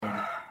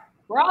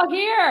We're all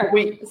here.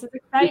 This is Is it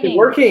exciting.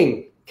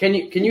 working? Can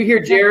you hear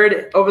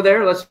Jared over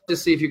there? Let's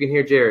just see if you can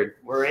hear Jared.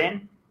 We're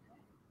in.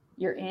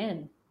 You're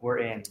in. We're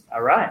in.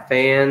 All right.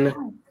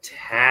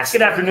 Fantastic.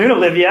 Good afternoon,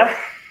 Olivia.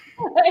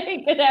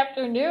 Hey, good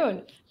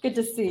afternoon. Good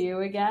to see you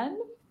again.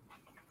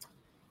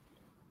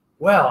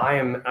 Well, I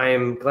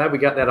am glad we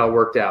got that all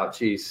worked out.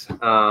 Jeez.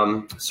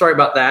 Sorry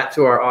about that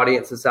to our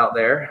audiences out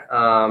there.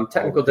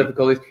 Technical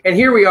difficulties. And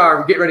here we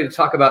are getting ready to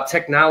talk about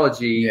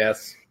technology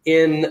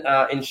in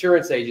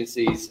insurance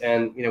agencies.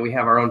 And, we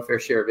have our own fair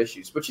share of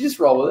issues. But you just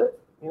roll with it.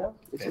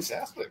 It's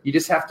Fantastic. You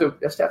just have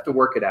to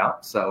work it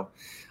out. So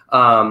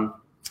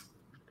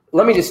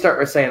let me just start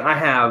by saying I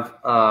have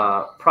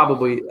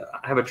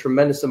a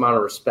tremendous amount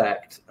of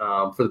respect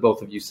for the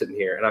both of you sitting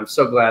here. And I'm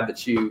so glad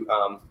that you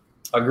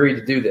agreed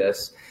to do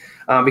this.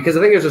 Because I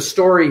think there's a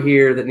story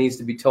here that needs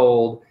to be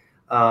told.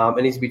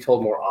 It needs to be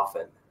told more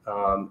often.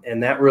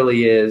 And that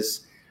really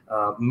is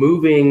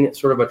moving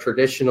sort of a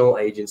traditional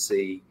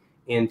agency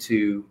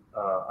into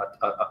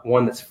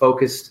one that's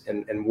focused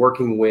and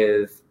working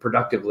with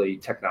productively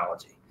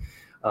technology.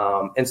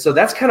 And so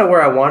that's kind of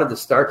where I wanted to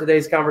start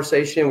today's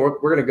conversation. We're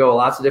going to go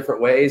lots of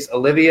different ways.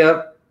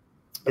 Olivia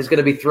is going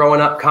to be throwing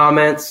up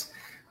comments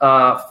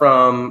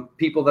from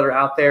people that are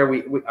out there.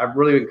 I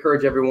really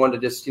encourage everyone to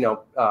just,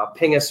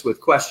 ping us with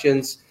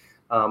questions.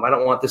 I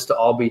don't want this to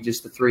all be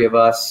just the three of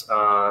us,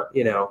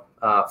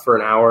 for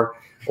an hour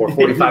or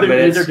 45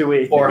 minutes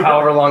or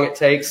however long it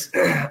takes.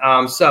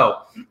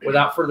 So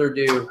without further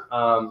ado,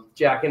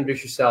 Jack,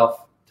 introduce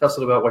yourself. Tell us a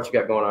little about what you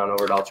got going on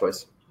over at All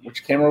Choice.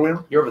 Which camera are we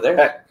on? You're over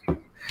there.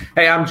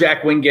 Hey, I'm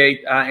Jack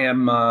Wingate. I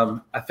am,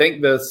 I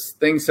think the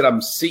thing said I'm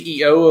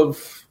CEO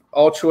of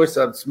All Choice.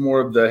 That's more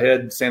of the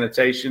head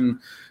sanitation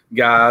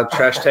guy,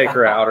 trash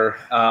taker outer.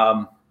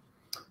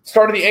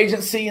 Started the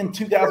agency in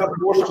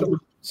 2004,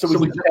 so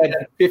we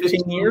had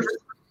 15 years.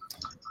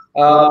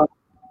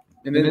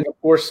 And then,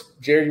 of course,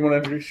 Jared, you want to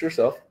introduce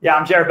yourself? Yeah,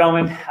 I'm Jared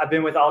Bellman. I've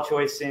been with All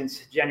Choice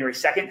since January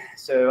 2nd.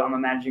 So I'm a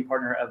managing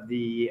partner of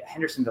the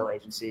Hendersonville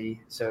agency.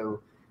 So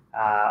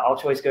All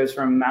Choice goes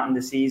from mountain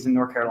to seas in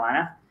North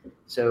Carolina.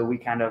 So we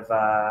kind of,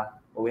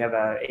 we have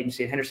an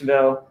agency in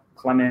Hendersonville,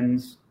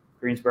 Clemens,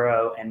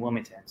 Greensboro, and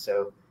Wilmington.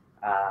 So,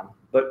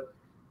 but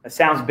it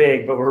sounds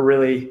big, but we're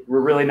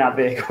really not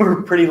big.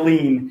 We're pretty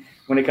lean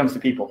when it comes to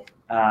people.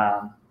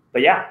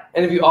 But yeah.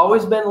 And have you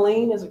always been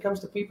lean as it comes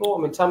to people? I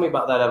mean, tell me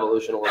about that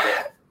evolution a little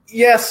bit.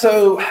 Yeah.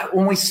 So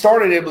when we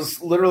started, it was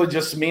literally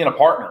just me and a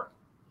partner.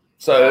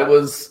 So it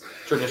was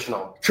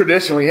traditional.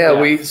 Yeah.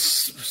 We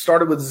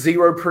started with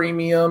zero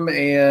premium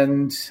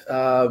and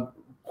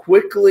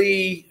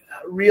quickly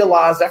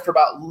realized after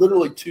about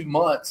literally 2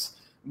 months,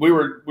 we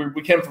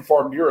came from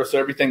Farm Bureau. So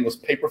everything was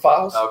paper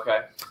files.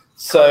 Okay.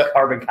 So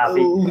carbon copy.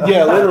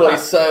 Yeah, literally.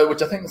 So,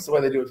 which I think is the way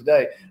they do it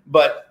today.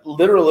 But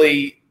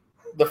literally,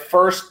 the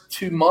first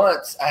 2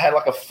 months, I had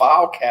like a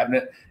file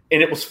cabinet, and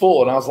it was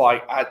full. And I was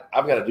like,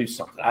 I've got to do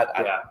something.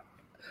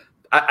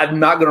 I'm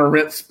not going to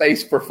rent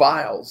space for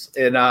files.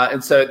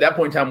 And so at that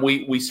point in time,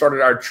 we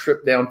started our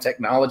trip down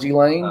technology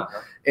lane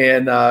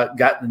and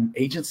got an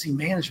agency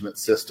management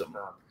system.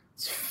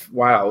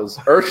 Wow, it was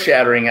earth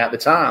shattering at the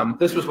time.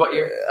 This was what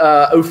year?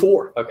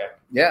 04. Okay.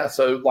 Yeah,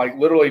 so like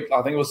literally,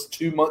 I think it was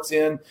 2 months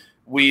in.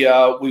 We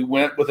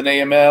went with an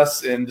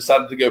AMS and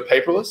decided to go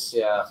paperless.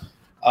 Yeah.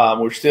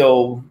 We're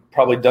still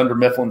probably Dunder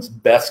Mifflin's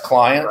best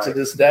client to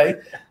this day.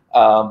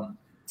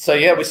 So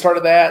yeah, we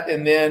started that,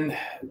 and then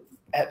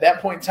at that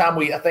point in time,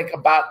 I think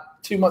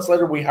about 2 months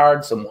later, we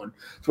hired someone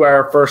to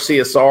our first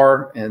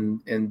CSR,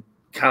 and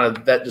kind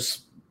of that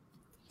just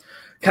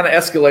kind of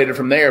escalated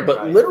from there.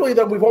 But literally,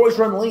 though, we've always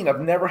run lean.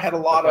 I've never had a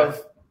lot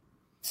of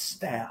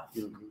staff.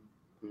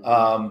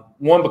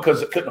 One,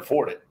 because it couldn't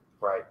afford it.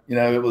 Right.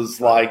 It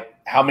was like,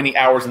 how many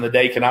hours in the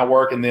day can I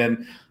work, and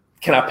then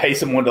can I pay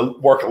someone to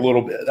work a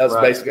little bit? That's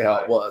basically how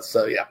it was.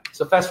 So yeah.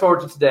 So fast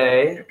forward to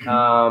today.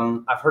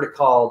 I've heard it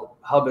called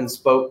hub and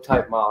spoke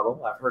type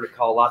model. I've heard it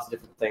called lots of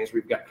different things.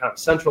 We've got kind of a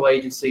central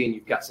agency, and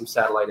you've got some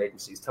satellite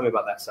agencies. Tell me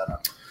about that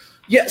setup.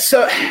 Yeah.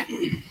 So,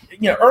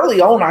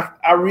 early on,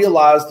 I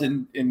realized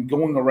in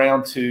going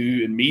around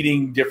and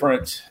meeting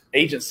different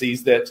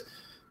agencies that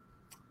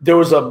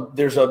there's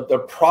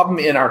a problem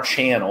in our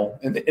channel,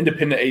 in the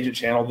independent agent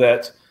channel,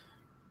 that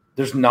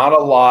there's a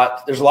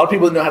lot of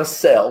people that know how to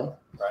sell,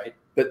 right?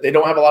 But they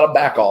don't have a lot of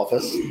back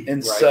office.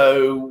 And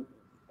so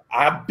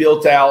I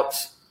built out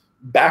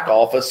back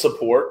office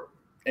support.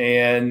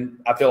 And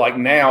I feel like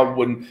now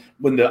when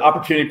the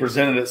opportunity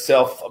presented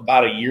itself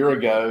about a year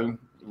ago,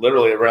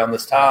 literally around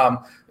this time,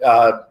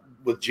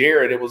 with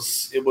Jared, it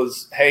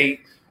was,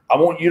 hey, I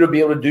want you to be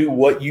able to do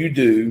what you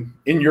do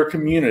in your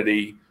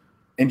community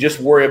and just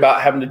worry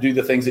about having to do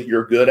the things that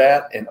you're good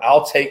at, and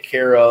I'll take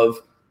care of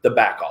the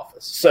back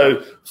office.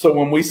 So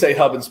when we say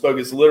hub and spoke,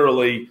 it's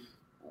literally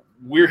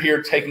we're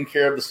here taking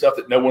care of the stuff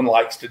that no one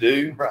likes to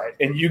do, right?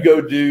 And you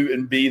go do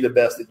and be the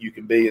best that you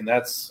can be, and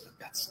that's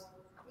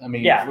I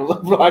mean, for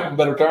lack of a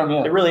better term,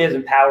 it really is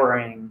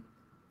empowering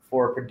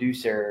for a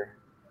producer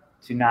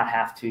to not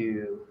have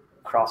to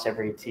cross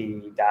every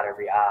T, dot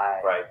every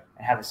I, right?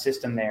 And have a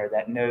system there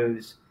that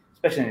knows,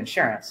 especially in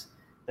insurance,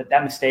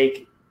 that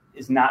mistake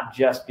is not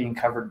just being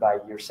covered by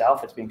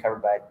yourself, it's being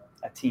covered by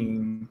a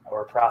team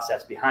or a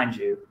process behind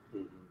you.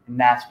 And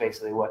that's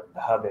basically what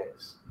the hub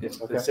is. It's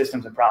the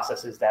systems and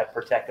processes that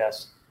protect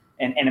us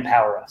and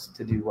empower us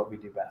to do what we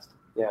do best.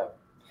 Yeah.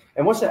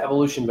 And what's that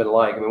evolution been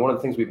like? I mean, one of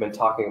the things we've been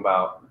talking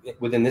about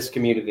within this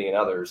community and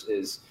others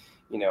is,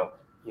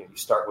 you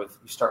start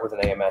with an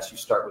AMS, you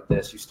start with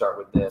this, you start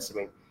with this. I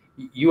mean,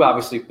 you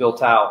obviously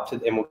built out,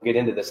 and we'll get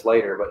into this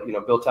later,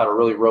 but built out a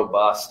really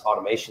robust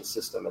automation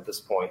system at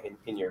this point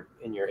in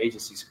your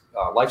agency's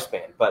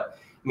lifespan. But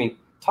I mean,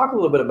 talk a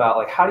little bit about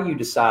like, how do you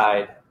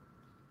decide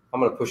I'm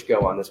going to push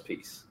go on this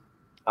piece?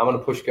 I'm going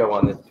to push go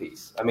on this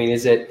piece. I mean,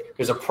 is it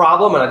there's a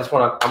problem and I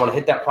want to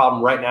hit that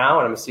problem right now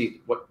and I'm going to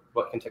see what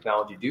can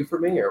technology do for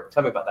me, or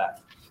tell me about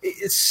that.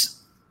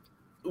 It's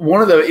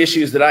one of the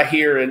issues that I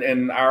hear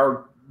in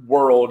our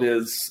world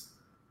is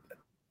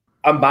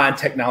I'm buying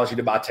technology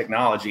to buy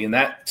technology. And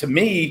that, to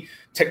me,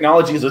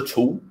 technology is a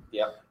tool.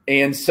 Yeah.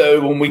 And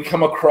so when we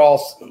come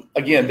across,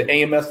 again, the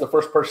AMS, the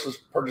first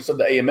purchase of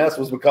the AMS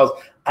was because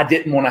I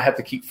didn't want to have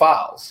to keep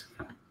files.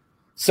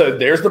 So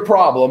there's the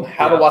problem.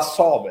 How do I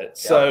solve it?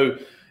 Yeah. So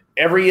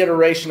every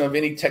iteration of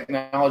any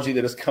technology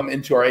that has come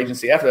into our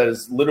agency after that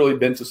has literally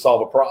been to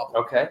solve a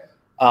problem. Okay.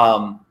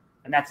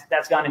 And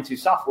that's gone into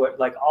software,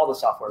 like all the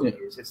software we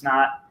use. It's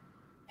not,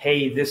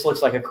 hey, this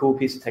looks like a cool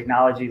piece of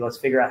technology, let's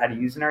figure out how to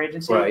use it in our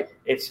agency. Right.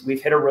 It's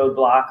we've hit a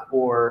roadblock,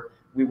 or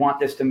we want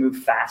this to move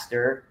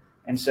faster.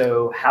 And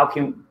so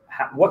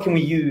what can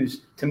we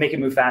use to make it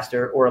move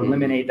faster or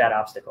eliminate that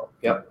obstacle?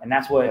 Yep. And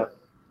that's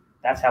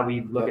how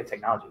we look at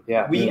technology.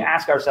 Yeah. We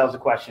ask ourselves a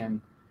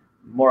question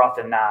more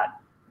often than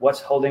not: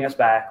 what's holding us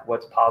back?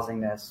 What's pausing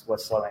this?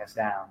 What's slowing us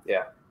down?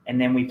 Yeah. And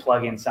then we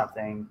plug in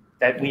something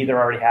that we either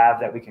already have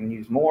that we can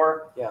use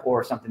more,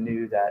 or something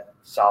new that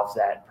solves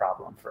that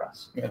problem for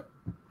us. Yeah.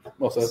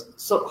 Well said.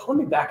 So let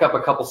me back up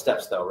a couple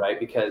steps though, right?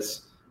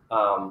 Because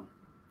I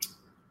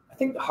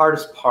think the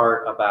hardest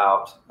part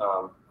about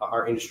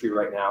our industry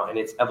right now and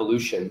its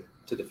evolution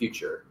to the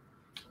future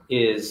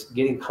is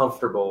getting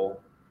comfortable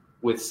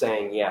with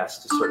saying yes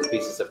to certain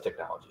pieces of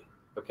technology.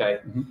 Okay.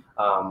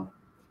 Mm-hmm.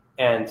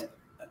 And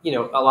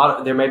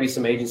there may be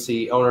some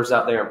agency owners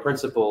out there and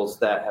principals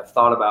that have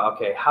thought about,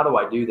 okay, how do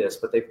I do this?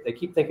 But they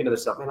keep thinking to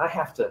themselves, man, I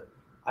have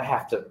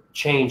to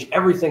change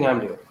everything I'm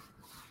doing.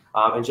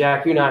 And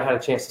Jack, you and I had a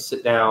chance to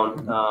sit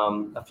down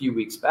a few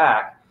weeks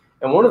back.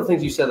 And one of the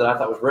things you said that I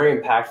thought was very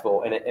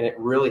impactful, and it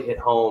really hit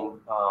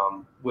home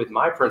with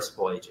my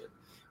principal agent,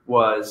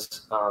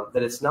 was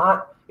that it's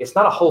not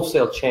a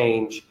wholesale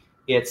change.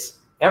 It's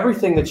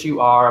everything that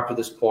you are up to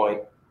this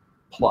point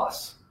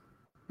plus.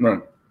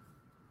 Right.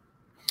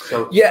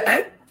 So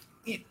yeah,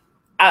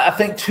 I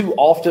think too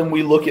often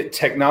we look at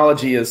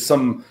technology as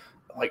some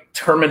like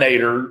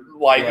Terminator,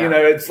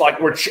 it's like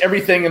where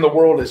everything in the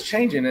world is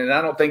changing, and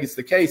I don't think it's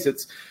the case.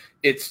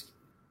 It's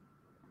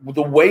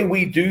the way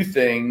we do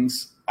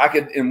things.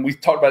 And we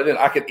talked about it then,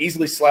 I could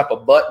easily slap a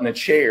button, a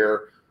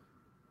chair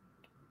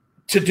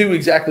to do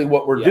exactly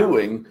what we're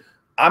doing.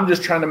 I'm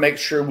just trying to make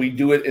sure we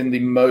do it in the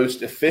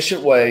most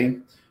efficient way,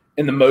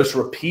 in the most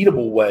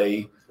repeatable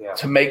way,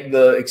 to make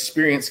the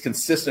experience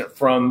consistent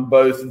from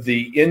both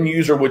the end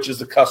user, which is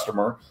the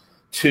customer,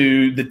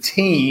 to the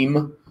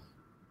team,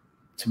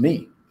 to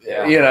me,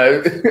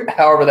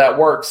 however that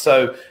works.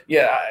 So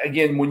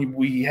again, when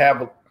we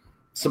have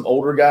some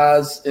older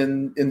guys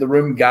in the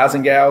room, guys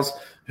and gals,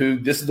 who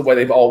this is the way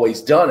they've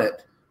always done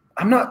it,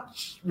 I'm not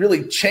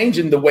really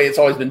changing the way it's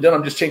always been done.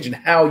 I'm just changing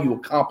how you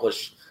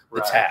accomplish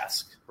the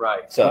task.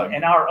 Right. So,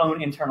 and our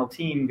own internal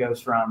team goes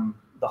from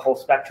the whole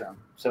spectrum.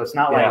 So it's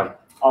not like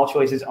All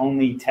Choice is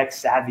only tech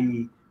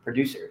savvy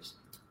producers.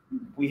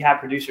 We have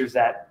producers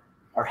that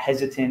are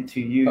hesitant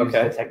to use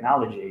the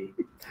technology.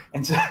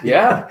 And so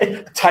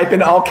type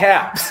in all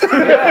caps.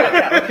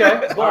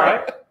 Okay. All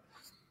right.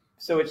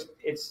 So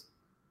it's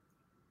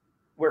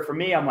where for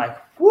me, I'm like,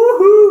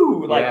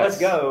 woohoo, let's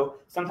go.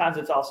 Sometimes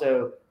it's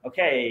also,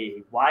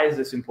 okay, why is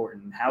this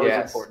important? How is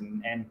it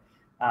important? And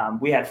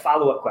we had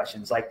follow-up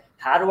questions like,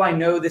 how do I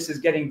know this is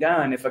getting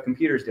done if a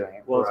computer's doing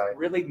it? Well, it's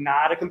really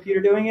not a computer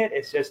doing it.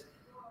 It's just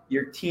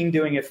your team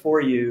doing it for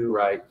you.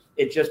 Right.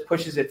 It just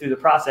pushes it through the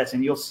process,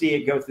 and you'll see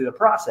it go through the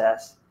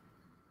process.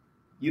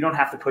 You don't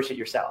have to push it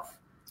yourself.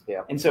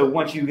 Yeah. And so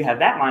once you have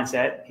that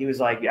mindset, he was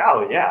like,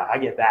 I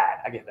get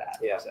that.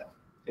 Yeah. So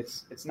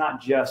it's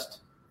not just.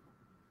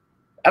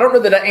 I don't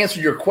know that I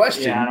answered your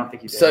question. Yeah, I don't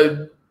think you did.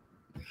 So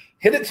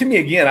hit it to me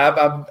again.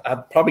 I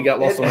probably got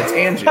lost on a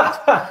tangent.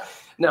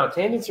 No,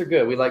 tangents are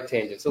good. We like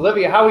tangents.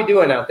 Olivia, how are we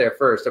doing out there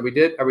first? Are we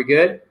good?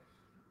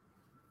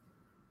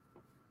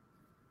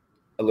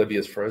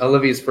 Olivia's frozen.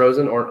 Olivia's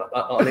frozen or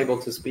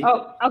unable to speak.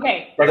 Oh,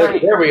 okay.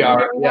 There we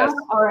are. Yes.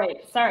 All right.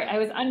 Sorry, I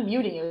was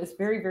unmuting. It was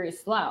very, very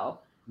slow.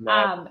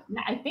 No.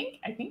 I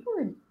think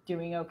we're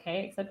doing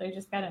okay, except I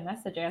just got a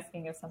message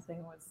asking if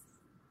something was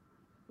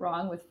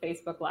wrong with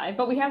Facebook Live.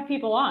 But we have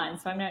people on,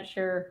 so I'm not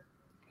sure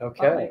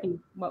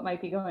what might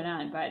be going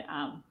on. But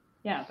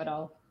but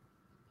I'll.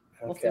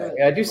 We'll okay.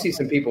 I do see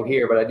some people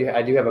here, but I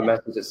do have a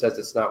message that says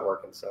it's not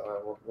working,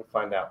 so we'll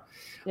find out.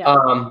 Yeah.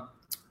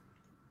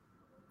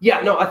 Yeah,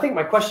 no, I think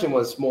my question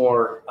was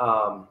more,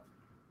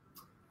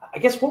 I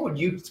guess, what would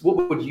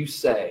you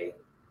say,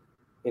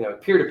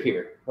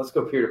 peer-to-peer? Let's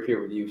go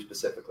peer-to-peer with you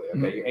specifically.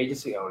 Okay, You're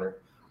agency owner.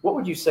 What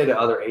would you say to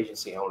other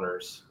agency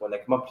owners when they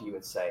come up to you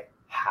and say,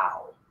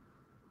 how,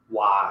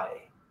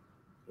 why?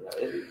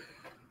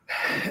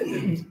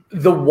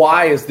 The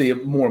why is the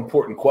more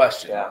important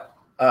question. Yeah.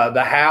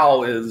 The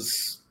how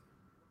is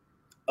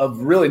of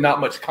really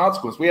not much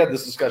consequence. We had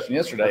this discussion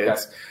yesterday. Okay.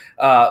 It's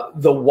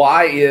the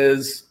why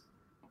is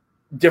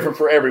different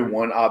for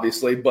everyone,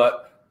 obviously,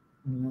 but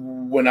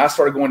when I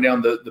started going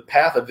down the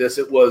path of this,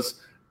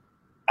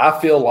 I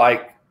feel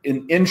like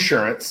in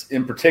insurance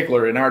in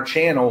particular, in our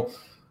channel,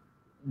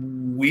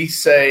 we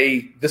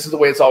say this is the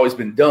way it's always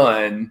been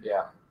done.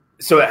 Yeah.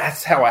 So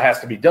that's how it has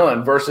to be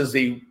done versus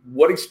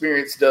what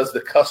experience does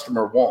the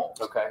customer want?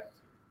 Okay.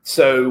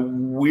 So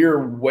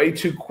we're way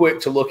too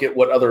quick to look at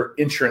what other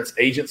insurance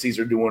agencies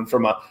are doing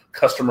from a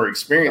customer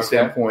experience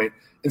standpoint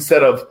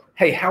instead of,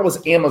 hey, how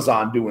is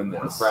Amazon doing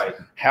this? Right.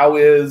 How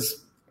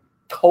is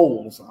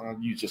Kohl's? I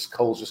don't use just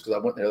Kohl's just because I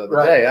went there the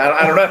other day.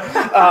 I don't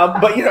know.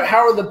 But,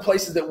 how are the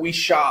places that we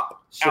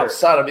shop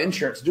outside of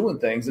insurance doing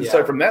things? And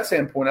so from that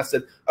standpoint, I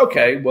said,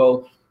 okay,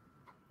 well,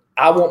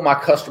 I want my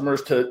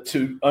customers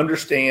to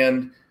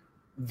understand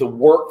the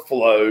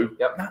workflow,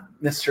 not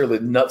necessarily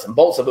the nuts and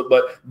bolts of it,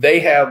 but they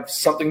have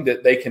something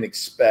that they can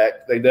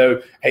expect. They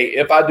know, hey,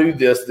 if I do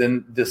this,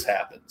 then this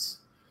happens.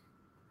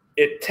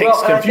 It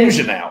takes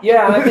confusion out.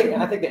 Yeah,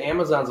 and I think the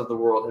Amazons of the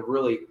world have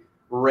really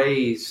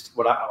raised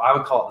what I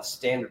would call the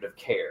standard of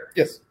care.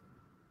 Yes.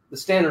 The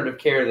standard of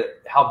care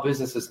that how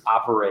businesses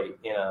operate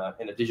in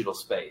a digital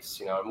space,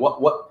 and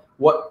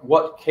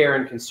what care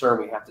and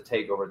concern we have to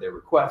take over their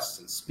requests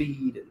and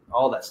speed and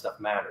all that stuff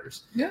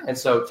matters. Yeah. And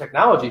so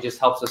technology just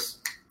helps us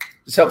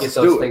get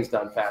those things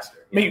done faster.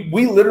 I mean,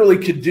 we literally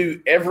could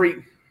do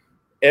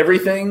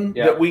everything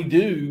that we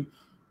do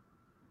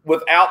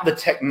without the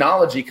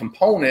technology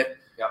component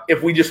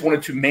if we just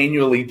wanted to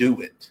manually do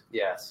it.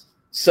 Yes.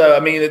 So, I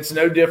mean, it's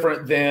no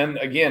different than,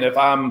 again, if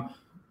I'm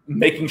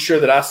making sure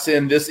that I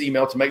send this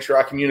email to make sure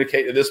I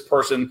communicate to this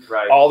person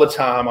all the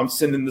time. I'm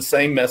sending the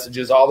same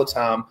messages all the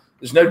time.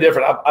 There's no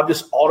different. I've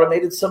just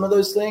automated some of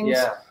those things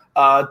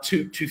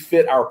to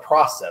fit our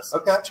process,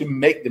 to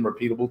make them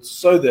repeatable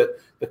so that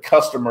the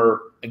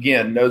customer,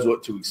 again, knows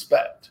what to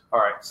expect. All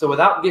right. So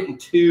without getting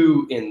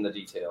too in the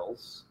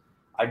details,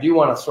 I do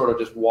want to sort of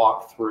just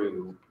walk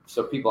through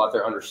so people out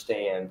there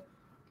understand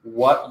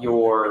what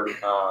your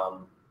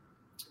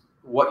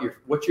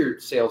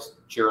sales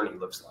journey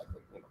looks like.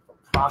 From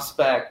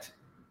prospect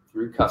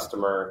through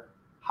customer.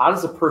 How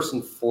does a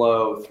person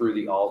flow through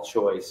the All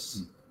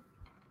Choice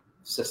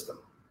system?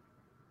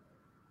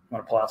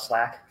 Want to pull out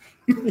Slack?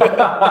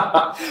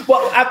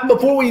 Well,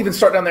 before we even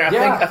start down there,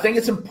 I think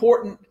it's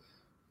important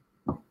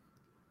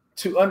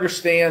to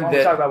understand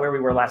that. Talk about where we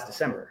were last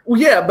December. Well,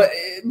 yeah, but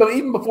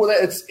even before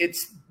that,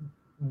 it's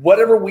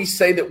whatever we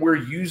say that we're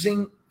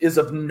using is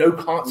of no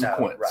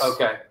consequence. No, right.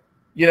 Okay.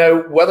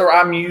 Whether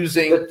I'm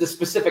using the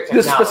specific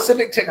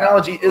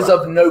technology, is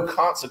of no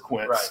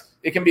consequence. Right.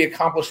 It can be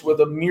accomplished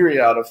with a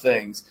myriad of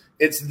things.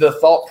 It's the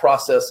thought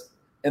process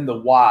and the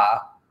why.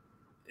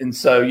 And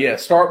so,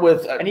 start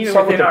with. And even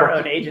within our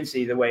own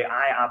agency, the way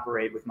I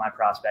operate with my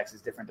prospects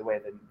is different the way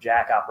that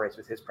Jack operates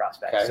with his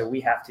prospects. Okay. So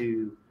we have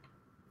to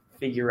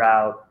figure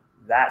out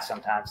that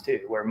sometimes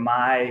too, where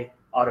my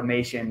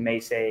automation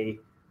may say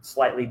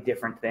slightly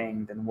different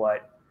thing than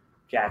what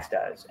Jack's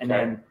does. And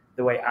then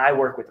the way I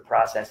work with the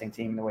processing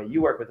team, the way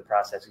you work with the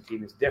processing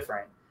team is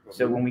different. Mm-hmm.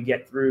 So when we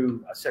get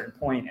through a certain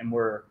point and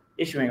we're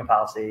issuing a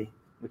policy,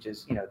 which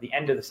is, the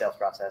end of the sales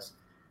process,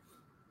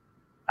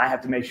 I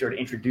have to make sure to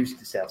introduce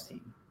the sales team.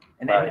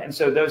 And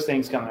so those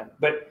things come in.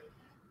 But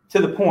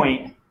to the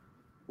point,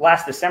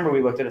 last December,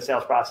 we looked at a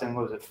sales process and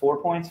what was it,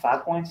 4 points,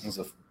 5 points? It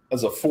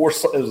was a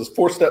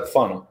 4-step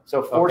funnel.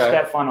 So a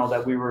 4-step funnel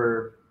that we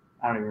were,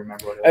 I don't even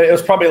remember what it was. It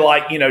was probably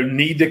like,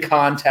 need to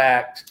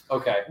contact,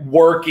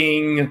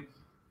 working,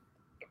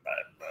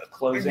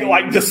 closing,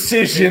 like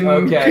decision.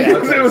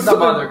 It was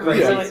some other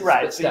crazy.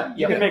 Right. So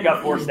you can make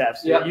up 4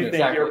 steps. So you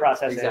think your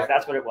process is,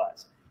 that's what it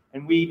was.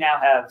 And we now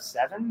have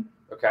 7.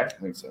 Okay. I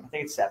think so. I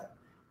think it's 7.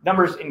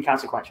 Numbers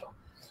inconsequential.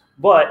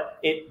 But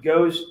it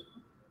goes,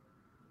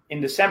 in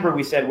December,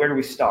 we said, where do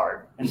we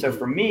start? And so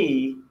for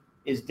me,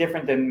 is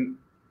different than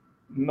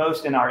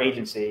most in our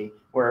agency,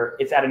 where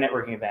it's at a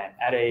networking event,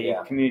 at a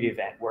community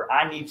event, where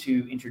I need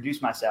to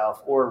introduce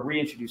myself or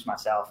reintroduce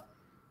myself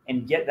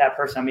and get that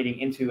person I'm meeting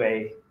into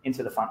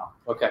the funnel.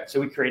 Okay. So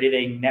we created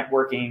a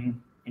networking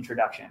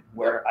introduction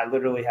where I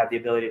literally have the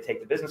ability to take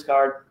the business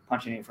card,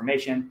 punch in the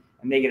information,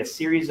 and they get a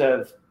series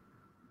of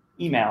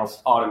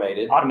emails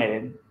automated,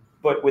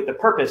 but with the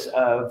purpose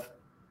of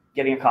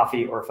getting a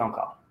coffee or a phone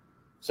call.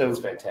 So that's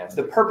fantastic.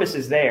 The purpose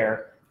is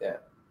there. Yeah.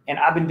 And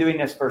I've been doing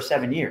this for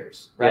 7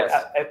 years, right?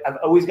 Yes. I've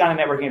always gone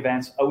to networking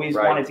events, always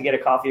wanted to get a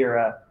coffee or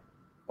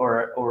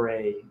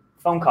a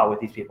phone call with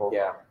these people.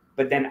 Yeah.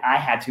 But then I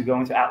had to go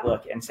into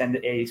Outlook and send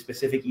a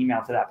specific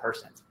email to that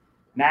person.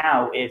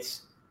 Now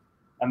it's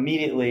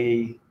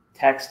immediately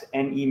text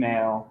and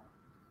email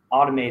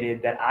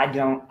automated that I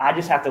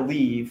just have to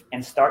leave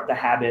and start the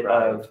habit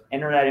of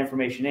enter that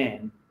information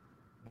in.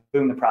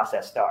 Boom, the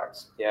process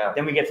starts. Yeah.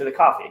 Then we get to the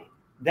coffee.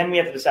 Then we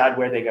have to decide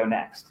where they go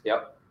next.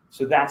 Yep.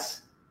 So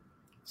that's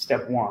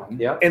step one.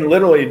 Yep. And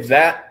literally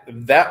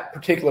that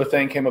particular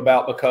thing came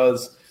about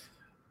because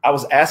I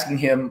was asking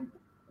him,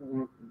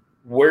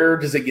 where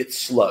does it get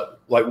slow?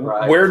 Like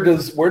where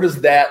does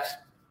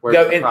that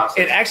go? And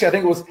actually, I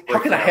think it was, how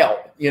can I help?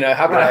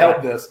 How can I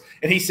help this?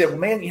 And he said, well,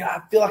 man,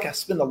 I feel like I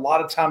spend a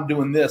lot of time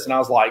doing this. And I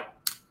was like,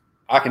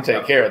 I can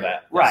take care of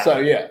that. Right. So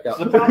yeah.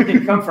 So the problem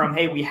didn't come from,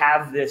 hey, we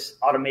have this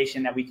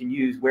automation that we can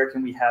use. Where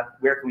can we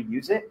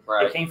use it?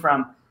 Right. It came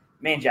from,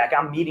 man, Jack,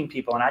 I'm meeting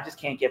people and I just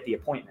can't get the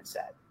appointment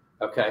set.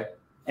 Okay.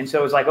 And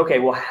so it's like, okay,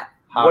 well,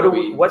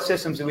 what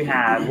systems do we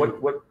have?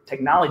 What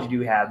technology do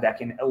we have that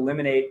can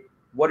eliminate?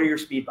 What are your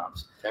speed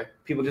bumps? Okay.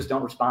 People just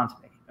don't respond to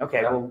me.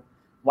 Okay. Well,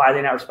 why are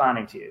they not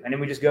responding to you? And then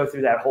we just go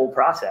through that whole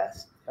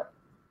process.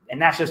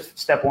 And that's just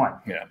step one.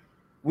 Yeah.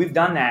 We've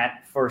done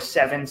that for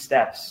 7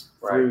 steps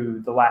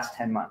through the last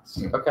 10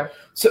 months. Okay.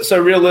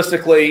 So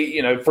realistically,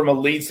 from a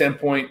lead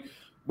standpoint,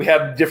 we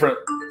have different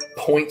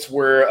points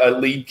where a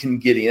lead can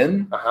get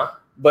in. Uh-huh.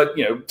 But,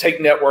 take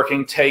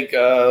networking, take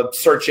a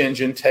search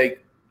engine, take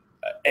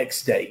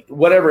X date,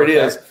 whatever it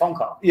is. Phone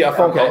call. Yeah,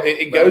 phone call.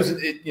 It goes,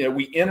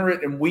 we enter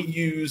it and we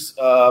use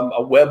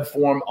a web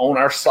form on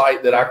our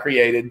site that I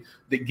created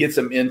that gets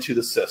them into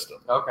the system.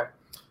 Okay.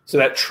 So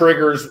that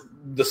triggers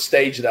the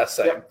stage that I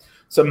say. Yep.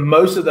 So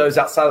most of those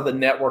outside of the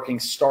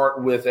networking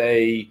start with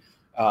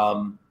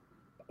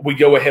we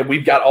go ahead.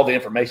 We've got all the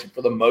information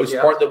for the most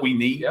part that we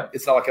need. Yep.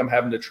 It's not like I'm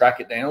having to track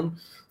it down.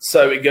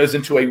 So it goes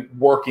into a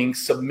working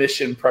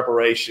submission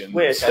preparation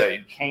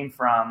stage. Came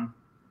from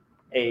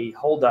a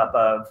holdup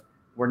of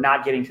we're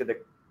not getting to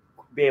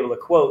be able to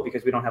quote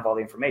because we don't have all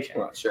the information.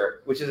 Right,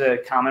 sure. Which is a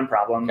common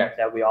problem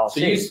that we all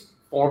see. So you use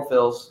form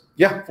fills.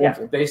 Yeah.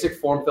 Basic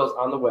form fills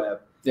on the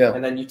web. Yeah.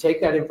 And then you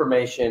take that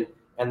information,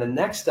 and the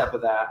next step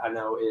of that I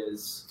know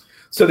is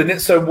so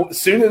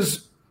as soon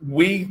as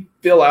we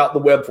fill out the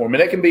web form,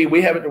 and it can be,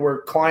 we have it to where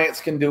clients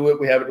can do it.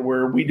 We have it to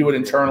where we do it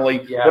internally,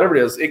 whatever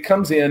it is. It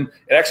comes in,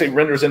 it actually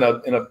renders in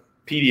a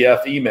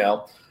PDF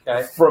email.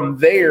 Okay. From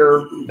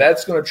there,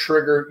 that's going to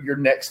trigger your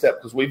next step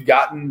because we've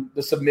gotten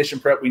the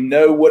submission prep. We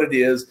know what it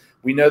is.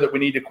 We know that we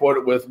need to quote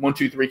it with 1,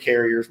 2, 3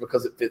 carriers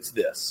because it fits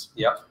this.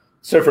 Yep.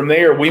 So from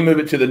there, we move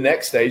it to the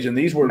next stage, and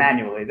these were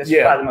manually. This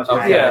is probably the most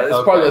manual. Yeah,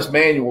 it's probably the most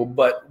manual,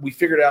 but we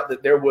figured out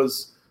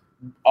that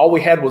all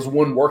we had was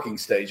one working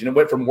stage, and it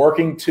went from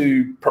working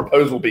to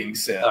proposal being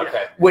sent.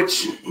 Okay.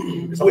 Which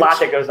there's a lot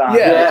that goes on.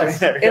 Yeah.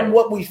 Yes. And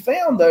what we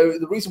found, though,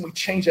 the reason we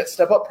changed that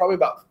step up probably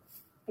about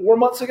 4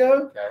 months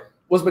ago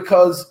was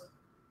because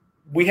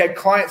we had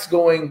clients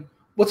going,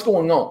 what's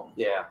going on?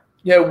 Yeah.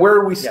 Where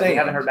are we staying? We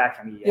haven't heard back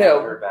from you yet.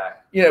 Yeah, heard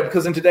back.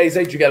 Because in today's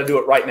age, you got to do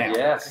it right now.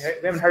 Yes.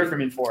 We haven't heard from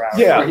you in 4 hours.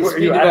 Yeah.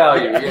 Speed to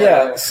value.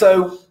 Yeah.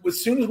 So as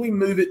soon as we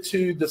move it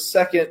to the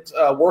second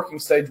working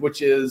stage,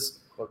 which is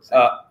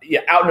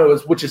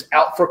which is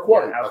out for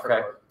quote. Yeah, out for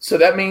quote. So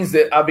that means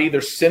that I've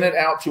either sent it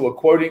out to our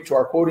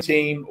quoting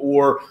team,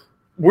 or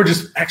we're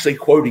just actually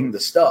quoting the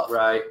stuff.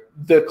 Right.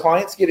 The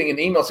client's getting an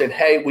email saying,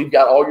 "Hey, we've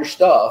got all your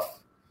stuff.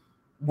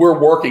 We're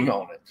working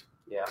on it."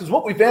 Yeah. Because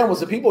what we found was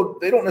that people,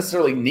 they don't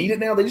necessarily need it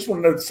now. They just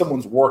want to know that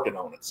someone's working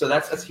on it. So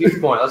that's a huge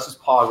point. Let's just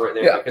pause right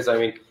there because,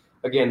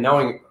 again,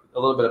 knowing a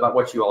little bit about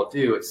what you all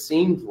do, it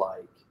seemed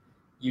like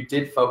you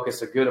did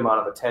focus a good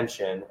amount of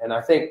attention. And I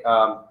think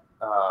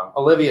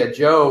Olivia,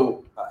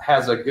 Joe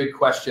has a good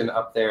question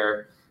up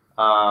there.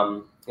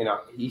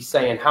 He's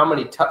saying, how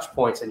many touch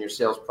points in your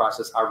sales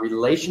process are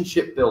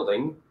relationship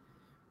building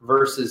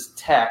versus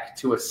tech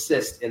to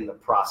assist in the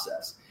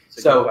process?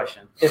 It's a good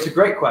question. It's a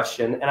great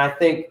question, and I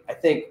think if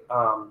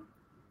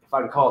I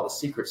can call it the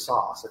secret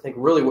sauce, I think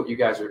really what you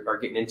guys are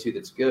getting into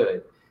that's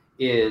good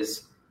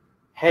is,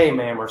 hey,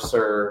 ma'am or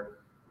sir,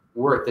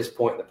 we're at this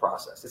point in the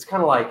process. It's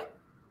kind of like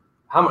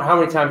how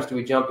many times do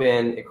we jump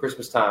in at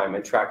Christmas time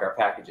and track our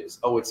packages?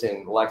 Oh, it's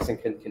in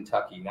Lexington,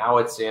 Kentucky. Now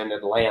it's in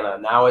Atlanta.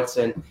 Now it's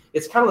kind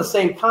of the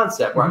same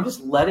concept where I'm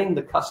just letting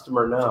the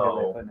customer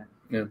know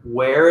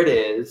where it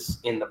is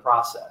in the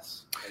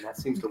process. And that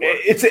seems to work.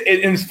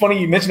 It's funny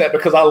you mentioned that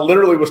because I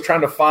literally was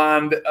trying to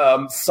find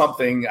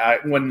something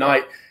one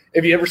night.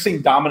 Have you ever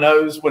seen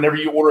Domino's? Whenever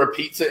you order a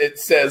pizza, it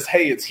says,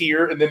 "Hey, it's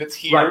here," and then it's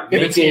here,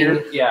 and it's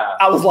here. Yeah.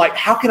 I was like,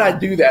 "How can I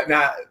do that?"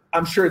 Now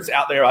I'm sure it's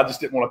out there. I just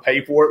didn't want to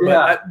pay for it.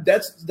 But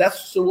that's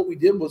so. What we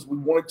did was we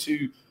wanted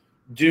to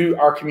do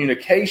our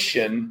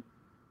communication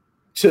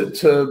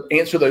to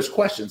answer those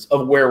questions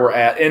of where we're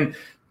at and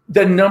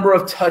the number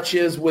of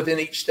touches within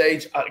each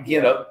stage.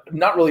 Again,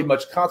 not really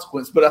much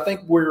consequence, but I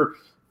think we're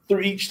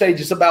through each stage.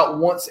 It's about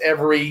once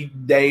every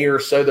day or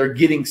so they're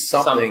getting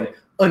something.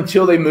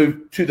 Until they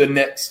move to the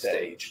next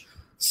stage.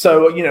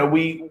 So,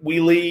 we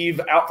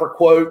leave out for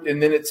quote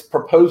and then it's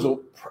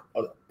proposal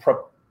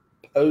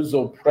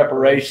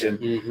preparation.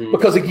 Mm-hmm.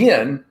 Because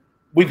again,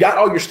 we've got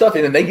all your stuff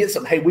in and they get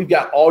some, hey, we've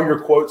got all your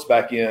quotes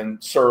back in,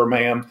 sir or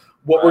ma'am.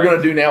 What we're going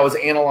to do now is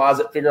analyze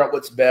it, figure out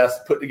what's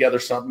best, put together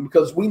something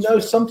because we know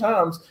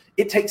sometimes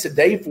it takes a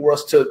day for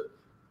us to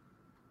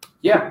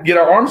get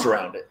our arms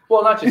around it.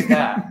 Well, not just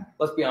that.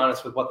 Let's be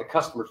honest with what the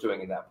customer's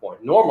doing at that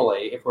point.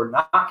 Normally, if we're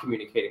not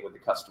communicating with the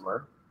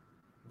customer,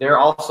 they're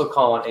also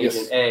calling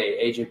agent A,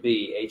 agent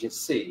B, agent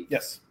C.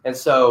 Yes. And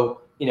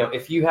so,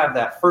 if you have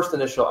that first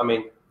initial,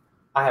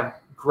 I have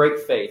great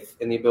faith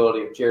in the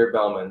ability of Jared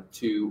Bellman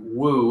to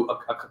woo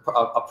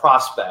a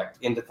prospect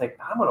into thinking,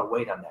 I'm going to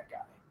wait on that guy.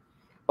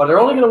 But they're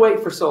only going to wait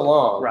for so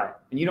long. Right.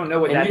 And you don't know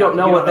what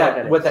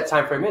that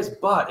time frame is.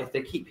 But if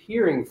they keep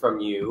hearing from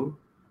you,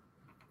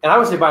 and I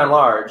would say by and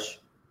large,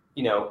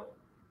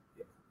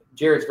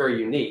 Jared's very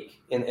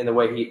unique in the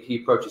way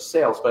he approaches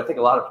sales, but I think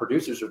a lot of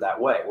producers are that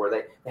way, where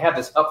they have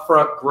this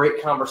upfront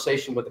great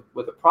conversation with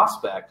a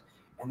prospect,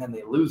 and then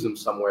they lose them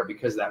somewhere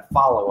because that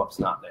follow-up's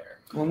not there.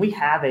 When we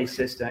have a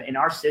system, in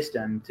our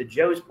system, to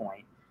Joe's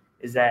point,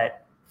 is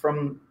that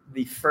from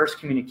the first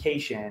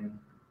communication,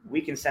 we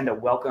can send a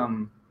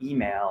welcome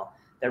email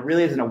that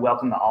really isn't a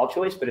welcome to All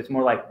Choice, but it's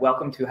more like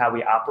welcome to how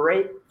we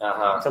operate,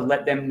 to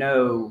let them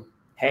know,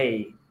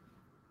 hey,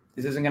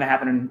 this isn't going to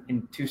happen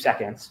in 2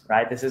 seconds,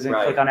 right? This isn't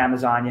click on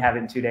Amazon, you have it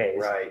in 2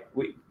 days. Right.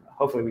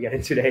 Hopefully we get it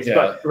in 2 days.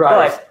 Yeah.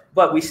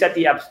 But we set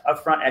the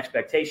upfront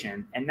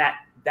expectation, and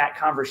that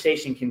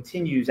conversation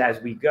continues as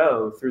we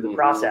go through the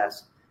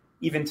process,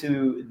 even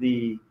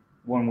to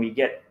when we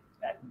get,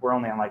 we're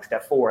only on like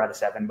step 4 out of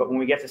 7, but when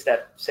we get to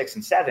step 6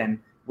 and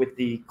 7 with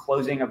the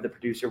closing of the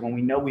producer, when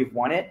we know we've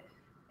won it,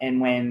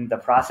 and when the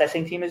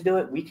processing team is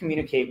doing it, we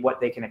communicate what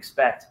they can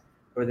expect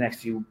over the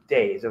next few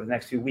days, over the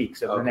next few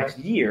weeks, over the next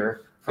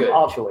year from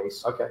All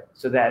Choice. Okay.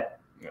 So that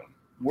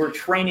we're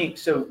training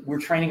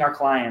our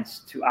clients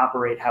to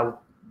operate how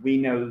we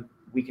know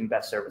we can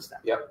best service them.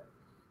 Yep.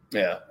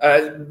 Yeah,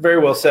 very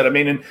well said.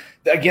 And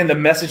again, the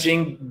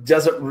messaging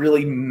doesn't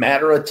really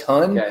matter a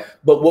ton,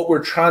 but what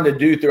we're trying to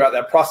do throughout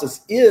that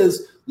process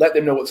is let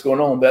them know what's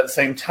going on. But at the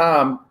same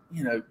time,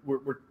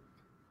 we're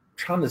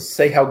trying to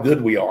say how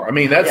good we are.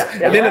 That's at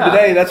the end of the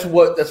day, that's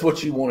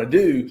what you want to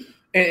do.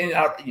 And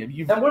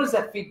what has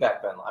that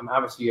feedback been?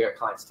 Obviously, your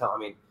clients tell.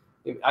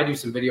 I do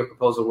some video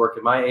proposal work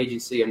in my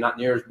agency. I'm not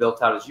near as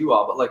built out as you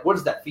all, but what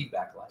is that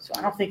feedback like? So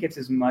I don't think it's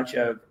as much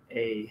of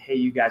a, hey,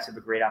 you guys have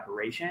a great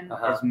operation,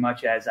 as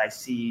much as I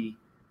see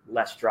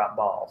less drop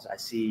balls. I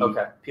see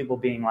people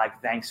being like,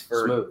 thanks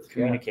for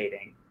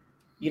communicating.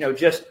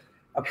 Just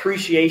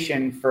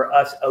appreciation for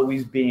us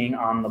always being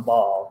on the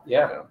ball.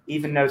 Yeah.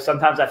 Even though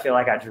sometimes I feel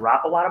like I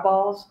drop a lot of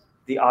balls,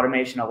 the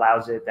automation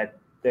allows it that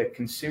the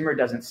consumer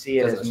doesn't see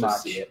it as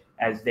much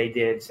as they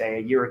did, say,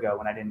 a year ago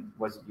when I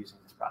wasn't using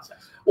this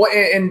process. Well,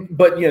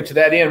 but to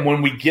that end,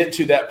 when we get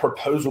to that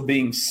proposal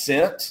being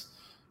sent,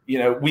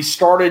 we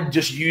started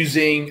just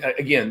using,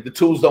 again, the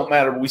tools don't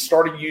matter, but we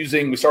started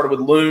with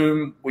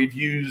Loom. We've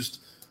used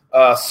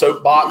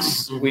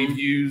Soapbox. We've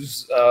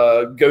used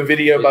Go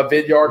Video by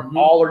Vidyard.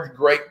 All are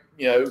great.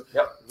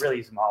 Really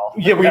use them all.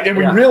 Yeah, we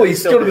really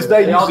still to this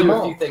day they use all them do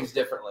all. A few things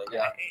differently.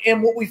 Yeah.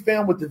 And what we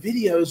found with the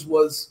videos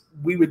was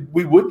we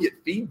would get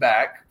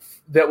feedback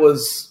that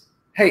was,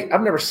 hey,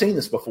 I've never seen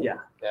this before. Yeah.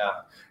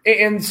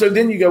 And so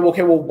then you go,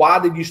 okay, well, why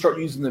did you start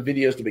using the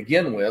videos to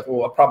begin with?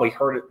 Well, I probably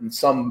heard it in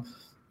some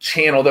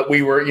channel that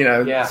we were,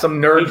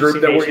 some nerd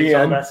group that we're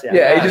in.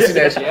 Agency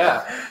Nation.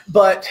 Yeah.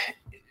 But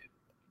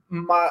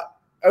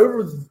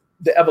over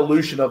the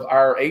evolution of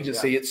our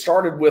agency, it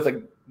started with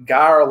a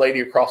guy or a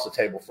lady across the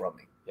table from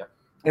me. Yeah.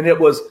 And it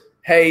was,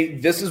 hey,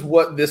 this is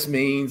what this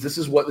means. This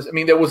is what this,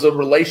 there was a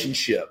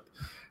relationship.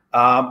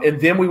 And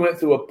then we went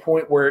through a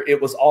point where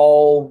it was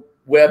all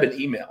web and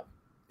email.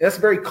 That's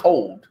very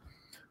cold.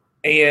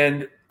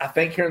 And I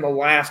think here in the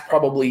last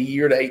probably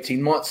year to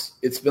 18 months,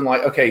 it's been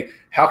like, okay,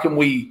 how can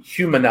we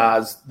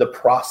humanize the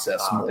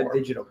process more? The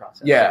digital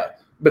process. Yeah,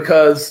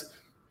 because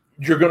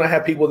you're going to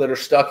have people that are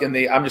stuck in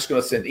I'm just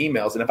going to send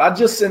emails. And if I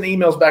just send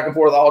emails back and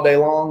forth all day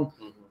long,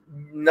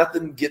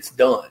 nothing gets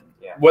done.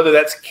 Yeah. Whether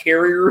that's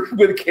carriers,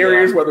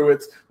 whether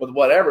it's with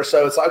whatever.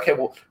 So it's like, okay,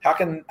 well, how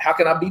can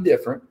I be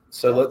different?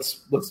 So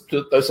let's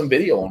throw some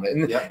video on it.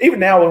 And even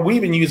now, when we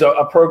even use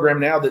a program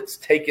now that's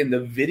taken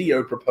the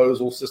video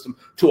proposal system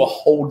to a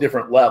whole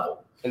different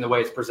level in the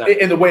way it's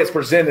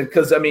presented.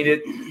 Because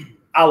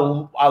I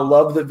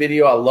love the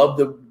video. I love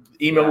the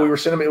email we were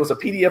sending. It was a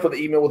PDF of the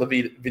email with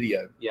a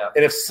video. Yeah.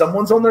 And if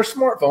someone's on their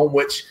smartphone,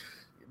 which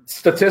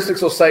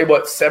statistics will say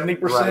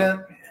 70%. Right.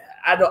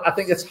 I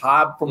think it's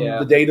high from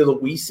the data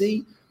that we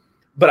see,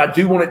 but I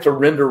do want it to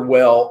render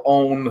well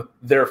on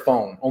their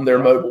phone, on their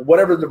mobile,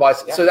 whatever the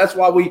device is. Yeah. So that's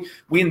why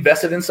we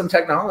invested in some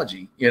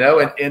technology,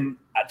 and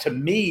to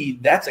me,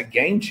 that's a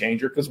game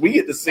changer because we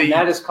get to see. And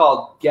that is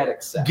called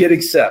GetAccept.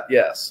 GetAccept,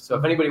 yes. So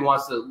if anybody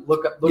wants to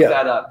look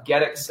that up,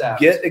 GetAccept.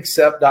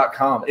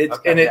 GetAccept.com.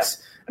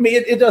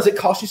 It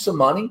costs you some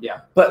money,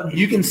 but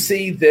you can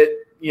see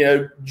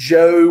that,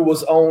 Joe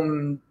was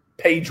on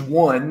page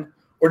 1.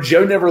 Or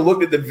Joe never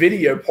looked at the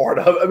video part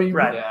of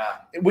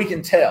it. We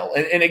can tell.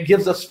 And it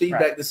gives us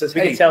feedback that says, we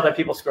can tell that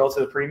people scroll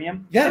to the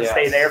premium and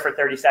stay there for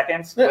 30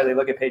 seconds where they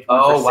look at page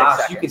 1 for 6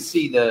 seconds. So you can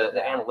see the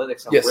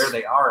analytics on where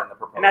they are in the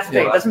proposal. And that's the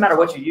thing. It doesn't matter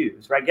what you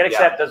use, right?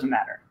 GetAccept doesn't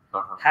matter.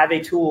 have a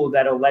tool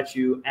that'll let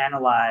you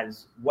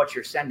analyze what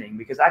you're sending.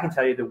 Because I can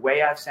tell you the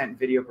way I've sent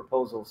video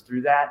proposals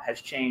through that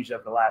has changed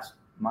over the last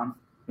month,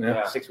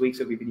 6 weeks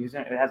that we've been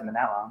using it. It hasn't been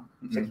that long,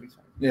 6 weeks.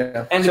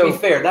 Yeah, and to be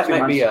fair, that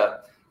might be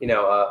a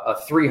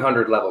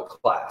 300 level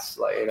class.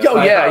 Like,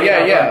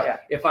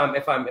 If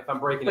I'm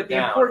breaking it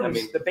down,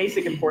 the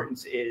basic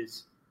importance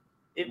is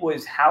it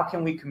was how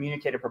can we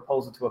communicate a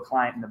proposal to a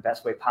client in the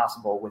best way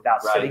possible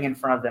without sitting in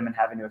front of them and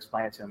having to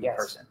explain it to them in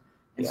person.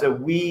 And so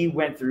we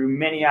went through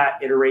many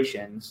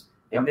iterations,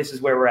 and this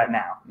is where we're at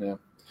now. Yeah.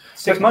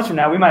 6 months from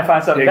now, we might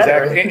find something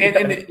better.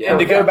 And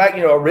to go back,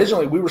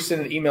 originally we were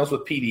sending emails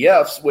with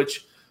PDFs,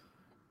 which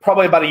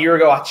probably about a year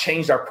ago, I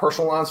changed our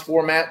personalized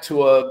format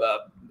to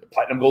a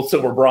platinum, gold,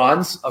 silver,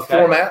 bronze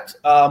format,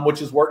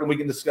 which is working. We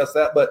can discuss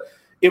that, but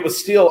it was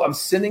still, I'm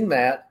sending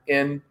that,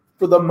 and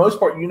for the most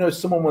part,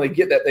 someone when they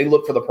get that, they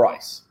look for the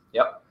price.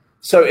 Yep.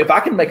 So if I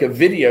can make a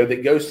video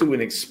that goes through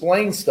and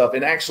explains stuff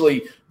and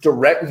actually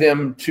direct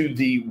them to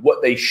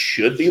what they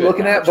should be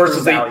looking at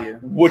versus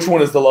which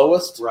one is the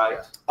lowest. Right.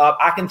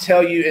 I can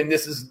tell you, and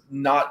this is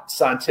not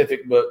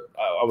scientific, but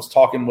I was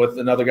talking with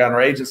another guy in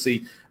our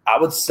agency. I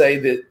would say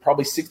that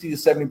probably 60 to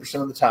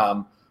 70% of the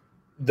time,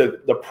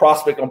 the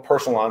prospect on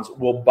personal lines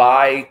will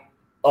buy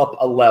up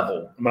a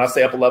level. When I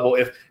say up a level,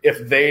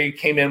 if they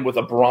came in with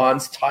a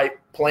bronze type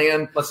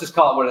plan, let's just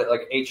call it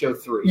like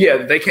HO3. Yeah,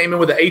 they came in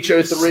with the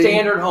HO3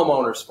 standard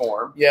homeowners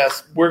form.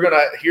 Yes,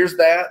 here's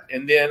that,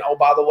 and then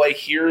by the way,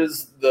 here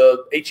is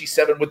the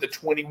HE7 with the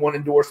 21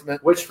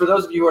 endorsement. Which for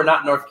those of you who are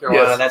not in North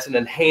Carolina, that's an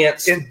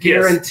enhanced,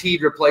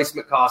 guaranteed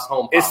replacement cost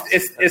home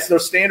policy. It's their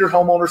standard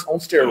homeowners on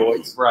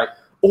steroids, right?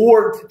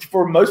 Or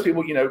for most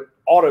people,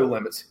 auto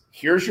limits.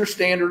 Here's your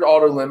standard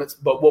auto limits,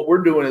 but what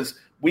we're doing is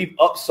we've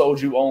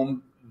upsold you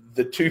on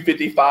the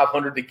 250,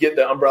 500 to get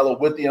the umbrella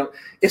with the.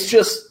 It's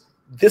just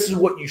this is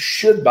what you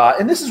should buy,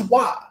 and this is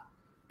why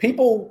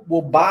people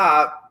will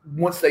buy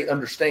once they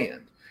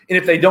understand. And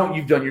if they don't,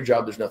 you've done your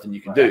job. There's nothing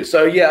you can do.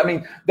 So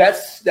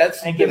that's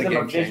and gives them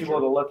a visual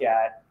to look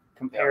at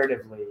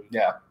comparatively.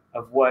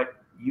 Of what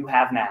you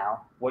have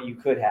now, what you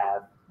could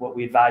have, what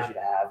we advise you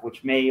to have,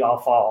 which may all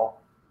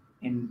fall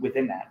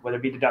within that, whether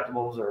it be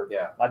deductibles or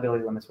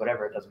liability limits,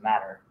 whatever, it doesn't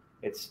matter.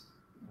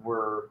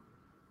 We're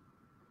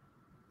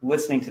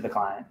listening to the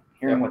client,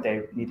 hearing what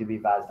they need to be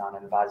advised on,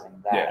 and advising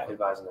that.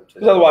 Advising them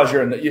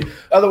to.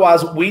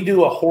 Otherwise, we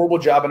do a horrible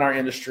job in our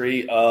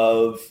industry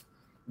of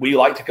we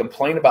like to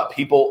complain about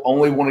people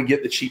only want to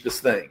get the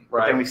cheapest thing.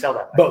 Right. And we sell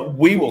that way. But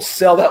we will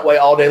sell that way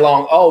all day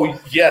long. Oh,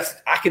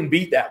 yes, I can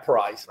beat that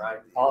price. Right.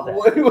 All day.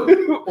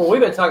 Well,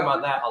 we've been talking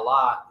about that a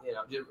lot.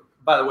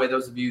 By the way,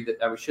 those of you that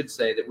I should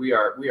say that we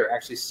are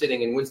actually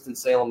sitting in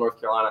Winston-Salem,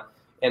 North Carolina,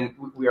 and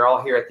we are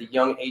all here at the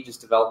Young Agents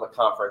Development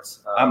Conference.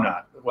 I'm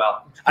not.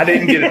 Well, I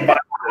didn't get invited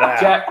to that.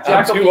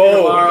 Jack will be here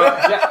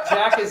tomorrow.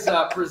 Jack is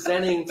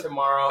presenting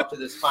tomorrow to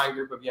this fine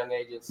group of young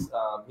agents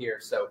here.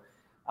 So,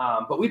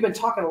 but we've been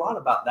talking a lot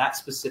about that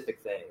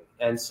specific thing,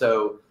 and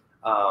so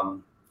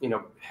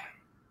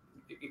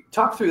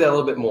talk through that a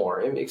little bit more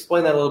and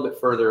explain that a little bit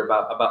further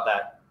about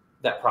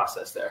that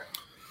process there.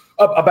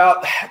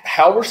 About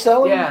how we're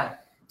selling?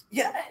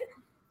 Yeah.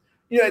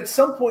 At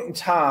some point in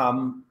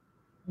time,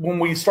 when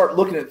we start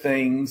looking at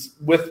things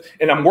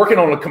and I'm working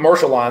on the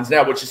commercial lines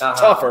now, which is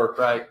tougher.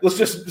 Right. Let's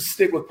just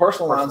stick with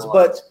personal lines.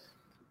 But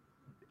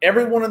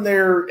everyone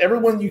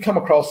you come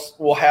across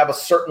will have a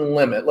certain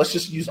limit. Let's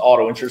just use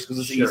auto insurance because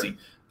it's easy.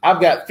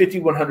 I've got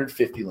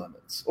 5,150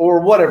 limits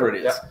or whatever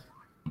it is.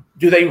 Yeah.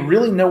 Do they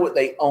really know what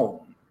they own?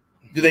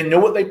 Do they know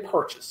what they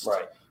purchased?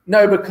 Right.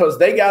 No, because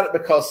they got it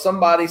because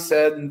somebody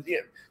said, and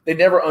they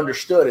never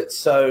understood it.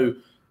 So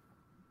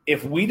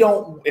if we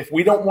don't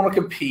want to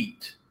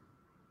compete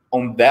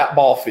on that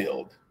ball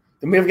field,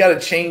 then we've got to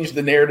change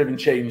the narrative and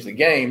change the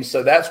game.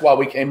 So that's why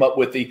we came up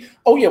with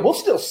we'll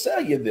still sell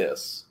you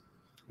this.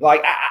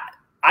 Like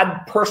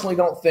I personally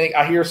don't think,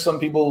 I hear some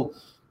people,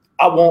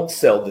 I won't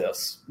sell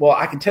this. Well,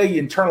 I can tell you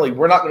internally,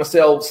 we're not going to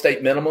sell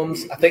state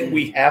minimums. I think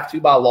we have to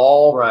by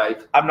law.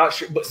 Right. I'm not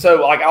sure, but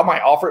so I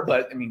might offer it,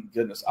 but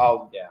goodness,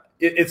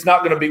 it's not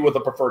going to be with a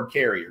preferred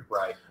carrier.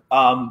 Right.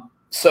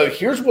 So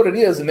here's what it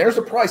is, and there's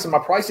a price, and my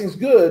pricing's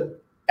good,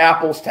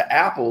 apples to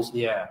apples.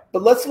 Yeah.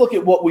 But let's look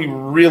at what we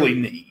really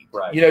need.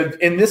 Right.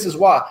 And this is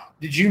why.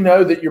 Did you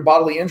know that your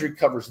bodily injury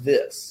covers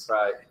this?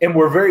 Right. And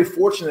we're very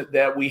fortunate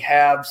that we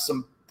have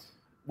a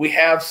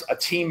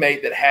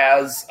teammate that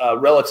has a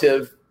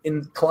relative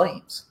in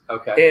claims.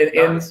 Okay.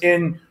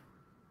 And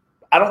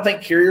I don't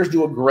think carriers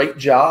do a great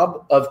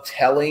job of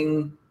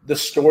telling the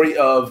story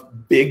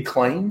of big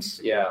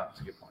claims. Yeah,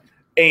 that's a good point.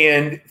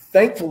 And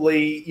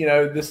thankfully,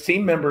 this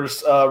team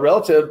member's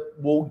relative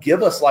will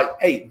give us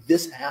hey,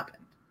 this happened.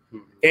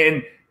 Mm-hmm.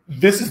 And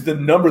this is the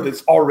number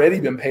that's already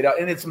been paid out.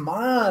 And it's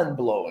mind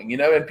blowing,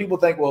 and people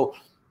think, well,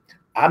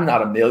 I'm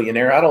not a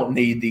millionaire. I don't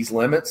need these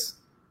limits.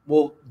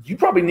 Well, you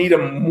probably need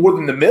them more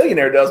than the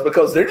millionaire does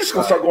because they're just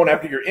going to start going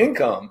after your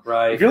income.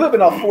 Right. If you're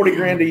living off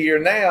 $40,000 a year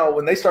now,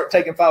 when they start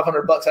taking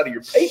 $500 out of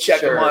your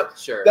paycheck a month,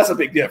 that's a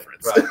big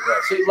difference. Right.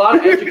 So a lot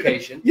of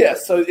education.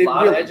 Yes. So a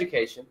lot of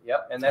education.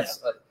 Yep. And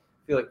that's, I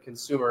feel like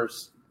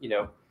consumers,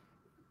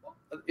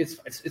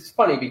 it's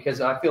funny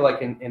because I feel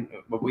like in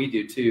what we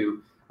do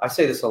too. I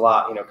say this a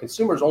lot. You know,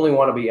 consumers only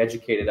want to be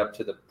educated up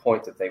to the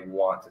point that they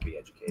want to be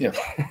educated.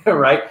 Yeah.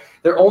 Right?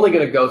 They're only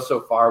going to go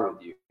so far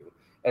with you,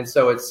 and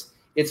so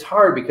it's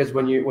hard because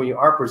when you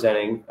are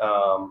presenting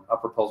a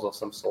proposal of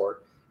some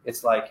sort,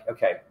 it's like,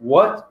 okay,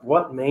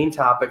 what main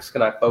topics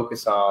can I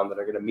focus on that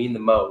are going to mean the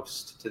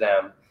most to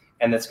them,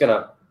 and that's going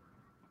to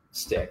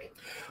stick,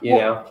 you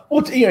know?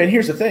 Well, and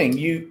here's the thing: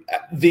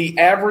 the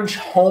average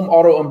home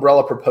auto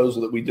umbrella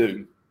proposal that we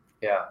do,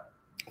 yeah,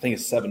 I think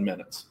it's 7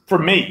 minutes for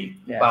me.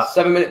 Yes. Wow,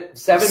 7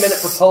 minute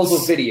proposal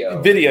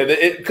video.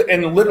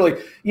 And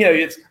literally,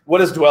 it's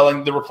what is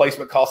dwelling, the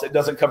replacement cost. It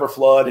doesn't cover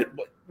flood,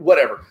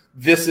 whatever.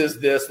 This is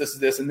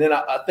this, and then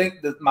I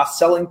think that my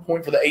selling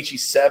point for the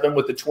HE7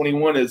 with the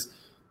 21 is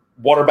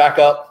water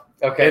backup,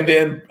 okay, and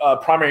then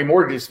primary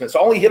mortgage expense. So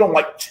I only hit on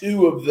like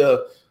 2 of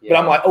the, but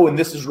I'm like, and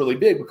this is really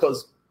big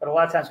because. But a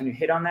lot of times when you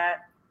hit on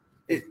that,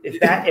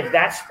 if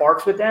that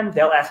sparks with them,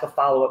 they'll ask a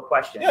follow-up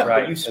question. Yeah,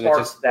 right. But you spark, and it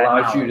just that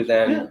allows knowledge. you to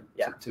then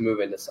to move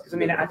into something. I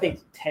mean, I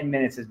think 10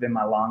 minutes has been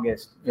my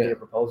longest video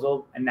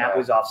proposal, and that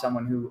was off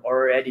someone who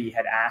already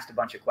had asked a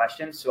bunch of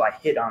questions, so I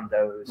hit on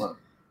those. Right.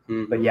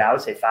 Mm-hmm. But I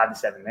would say 5 to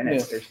 7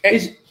 minutes. Yeah.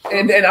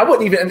 And I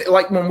wouldn't even,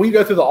 like when we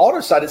go through the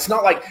auto side, it's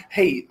not like,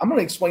 hey, I'm going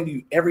to explain to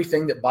you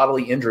everything that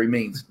bodily injury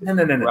means. No.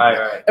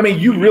 Right. I mean,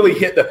 you really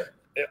hit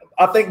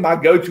I think my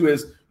go-to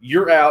is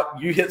you're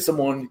out, you hit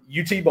someone,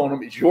 you T-bone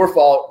them, it's your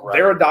fault. Right.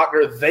 They're a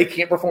doctor. They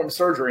can't perform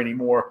surgery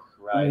anymore.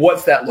 Right.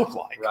 What's that look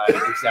like? Right,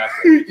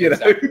 exactly.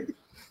 Exactly.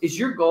 Is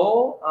your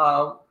goal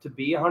to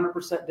be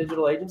 100%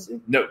 digital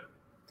agency? No.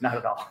 Not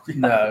at all.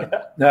 No.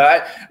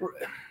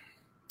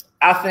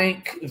 I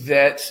think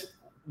that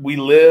we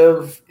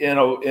live in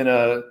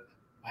a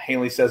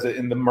Hanley says it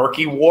in the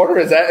murky water.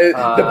 Is that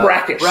the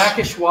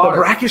brackish water? The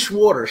brackish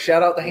water.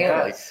 Shout out to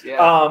Hanley. Yes,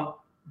 yeah.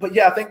 But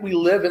I think we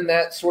live in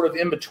that sort of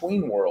in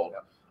between world.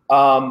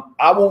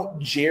 I want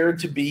Jared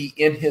to be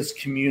in his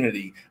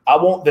community. I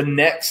want the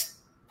next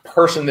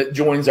person that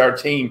joins our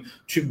team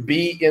to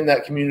be in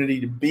that community,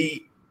 to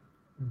be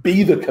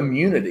the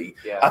community.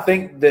 Yeah. I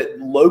think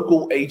that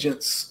local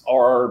agents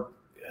are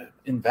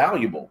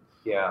invaluable.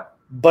 Yeah.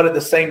 But at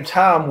the same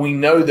time, we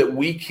know that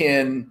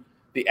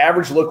the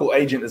average local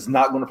agent is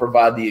not going to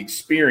provide the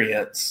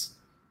experience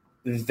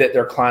that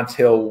their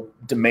clientele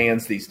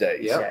demands these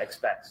days. Yeah,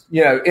 expects.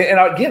 And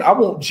again, I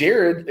want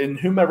Jared and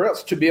whomever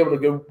else to be able to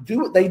go do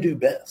what they do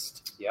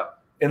best. Yep.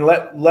 And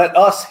let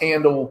us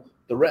handle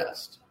the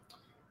rest.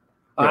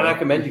 And I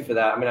commend you for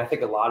that. I mean, I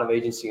think a lot of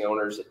agency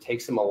owners, it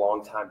takes them a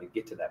long time to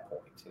get to that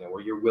point,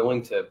 where you're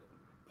willing to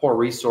pour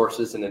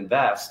resources and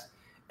invest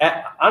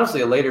at,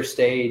 honestly, a later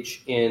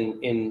stage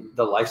in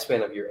the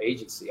lifespan of your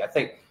agency. I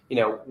think,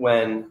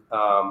 when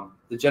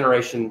the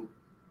generation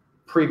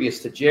previous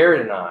to Jared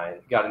and I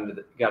got into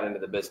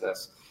the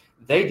business,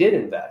 they did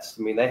invest.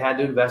 I mean, they had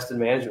to invest in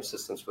management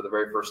systems for the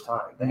very first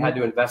time. They had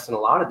to invest in a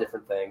lot of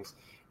different things.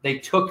 They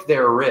took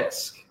their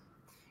risk,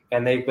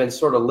 and they've been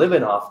sort of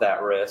living off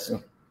that risk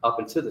up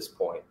until this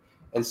point.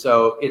 And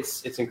so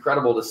it's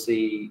incredible to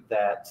see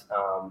that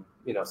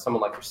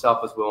someone like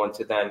yourself is willing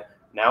to then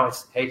now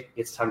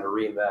it's time to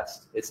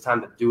reinvest. It's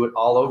time to do it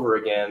all over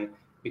again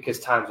because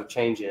times are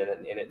changing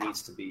and it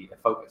needs to be a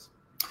focus.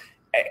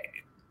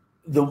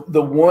 The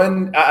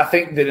one, I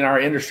think that in our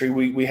industry,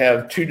 we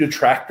have 2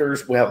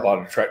 detractors. We have a lot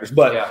of detractors,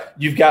 but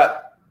you've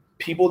got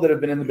people that have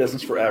been in the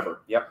business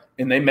forever. Yep.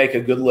 And they make a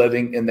good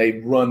living and they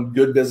run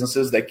good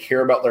businesses. They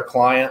care about their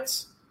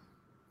clients.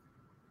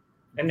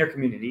 And their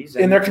communities.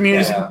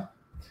 Yeah.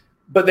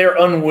 But they're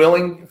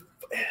unwilling.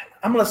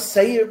 I'm going to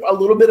say a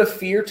little bit of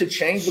fear to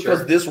change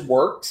because this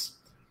works.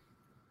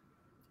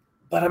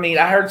 But I mean,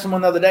 I heard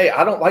someone the other day,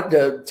 I don't like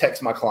to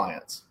text my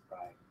clients.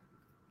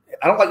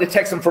 I don't like to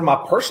text them from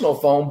my personal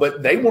phone,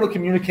 but they want to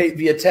communicate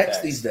via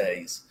text these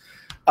days.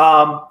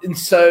 And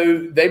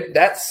so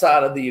that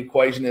side of the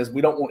equation is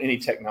we don't want any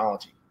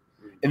technology.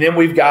 And then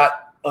we've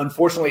got,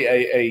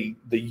 unfortunately,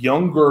 the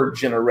younger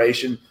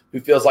generation who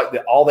feels like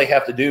that all they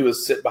have to do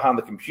is sit behind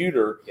the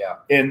computer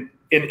and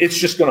it's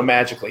just going to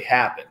magically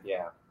happen.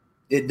 Yeah.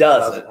 It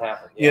doesn't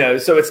happen. Yeah.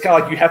 So it's kind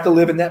of like you have to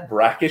live in that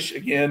brackish,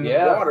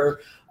 water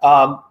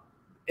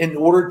in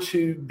order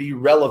to be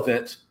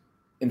relevant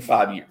in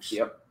 5 years.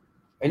 Yep.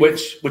 And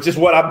which is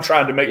what I'm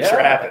trying to make sure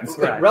happens.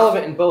 Right.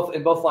 Relevant in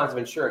both lines of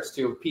insurance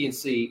too,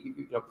 P&C,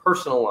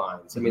 personal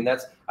lines. I mean,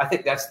 I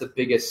think that's the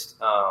biggest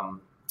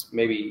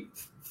maybe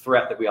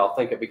threat that we all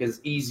think of because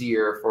it's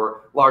easier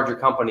for larger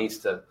companies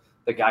the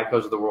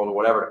Geicos of the world or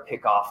whatever to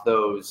pick off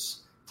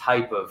those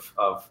type of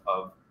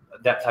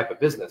that type of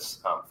business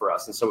for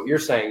us. And so what you're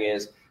saying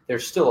is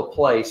there's still a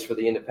place for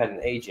the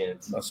independent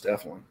agent. Most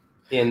definitely.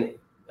 In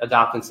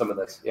adopting some of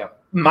this. Yeah.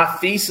 My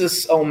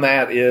thesis on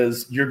that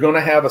is you're going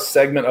to have a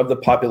segment of the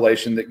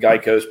population that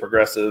Geico's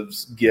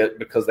progressives get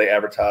because they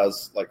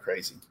advertise like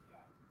crazy.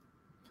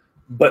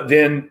 But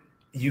then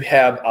you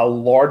have a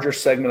larger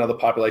segment of the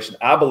population,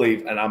 I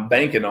believe, and I'm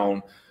banking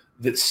on,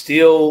 that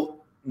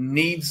still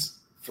needs,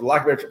 for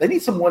lack of better, they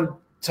need someone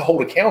to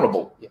hold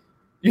accountable. Yeah.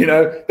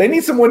 They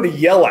need someone to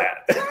yell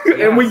at.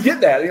 And we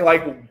get that. And you're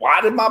like,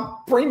 why did my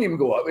premium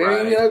go up?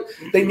 Right.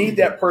 They need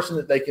that person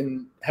that they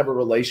can have a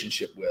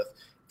relationship with.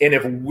 And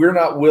if we're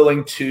not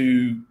willing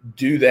to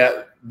do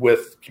that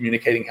with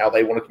communicating how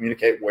they want to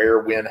communicate, where,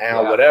 when,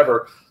 how,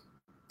 whatever,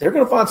 they're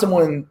going to find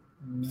someone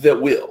that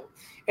will.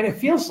 And it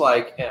feels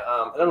like,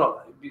 I don't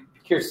know, I'd be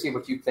curious to see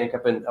what you think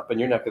up in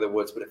your neck of the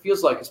woods, but it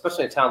feels like,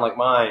 especially in a town like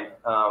mine,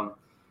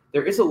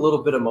 there is a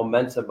little bit of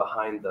momentum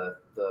behind the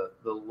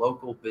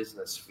local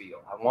business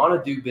feel. I want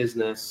to do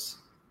business,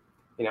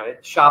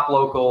 shop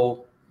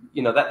local,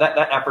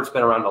 that effort's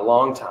been around a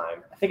long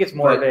time. I think it's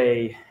more of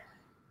a,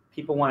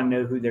 people want to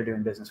know who they're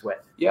doing business with.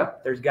 Yeah.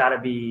 There's got to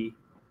be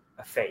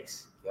a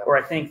face. Yep. Or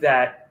I think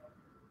that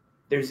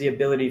there's the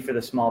ability for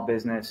the small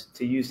business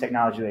to use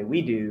technology the way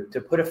we do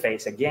to put a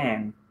face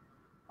again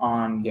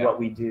on what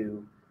we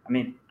do. I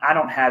mean, I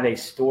don't have a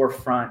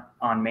storefront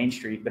on Main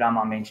Street, but I'm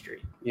on Main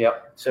Street.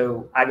 Yep.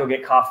 So I go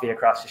get coffee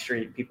across the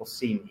street. People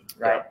see me,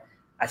 right? Yep.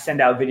 I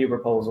send out video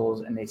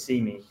proposals and they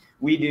see me.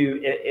 We do,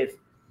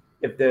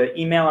 if the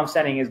email I'm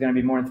sending is going to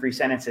be more than 3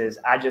 sentences,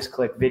 I just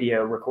click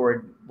video,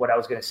 record what I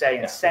was going to say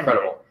and send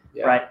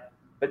it, right?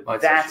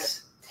 But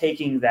that's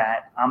taking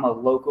that. I'm a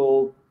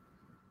local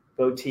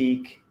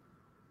boutique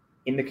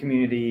in the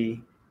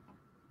community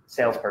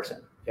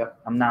salesperson. Yep.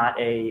 I'm not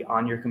a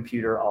on your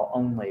computer all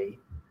only,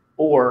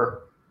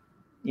 or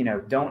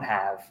don't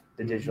have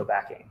the digital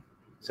backing.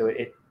 So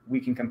we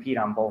can compete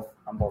on both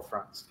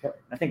fronts.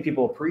 Yep. I think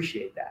people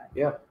appreciate that.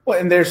 Yeah. Well,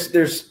 and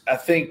there's I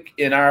think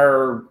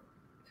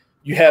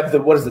you have the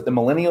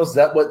millennials. Is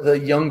that what the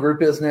young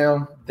group is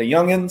now? The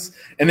youngins,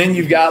 and then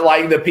you've got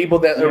like the people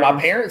that are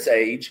my parents'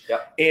 age,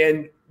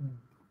 and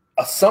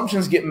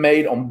assumptions get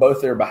made on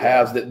both their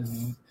behalves that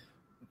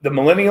the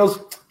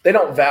millennials, they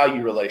don't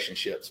value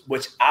relationships,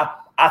 which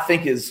I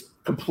think is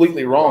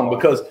completely wrong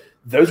because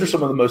those are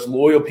some of the most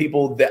loyal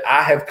people that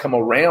I have come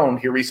around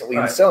here recently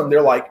in selling.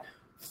 They're like,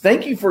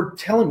 thank you for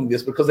telling me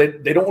this because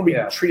they don't want to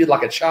be treated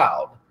like a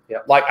child.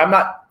 Yep. Like I'm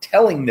not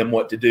telling them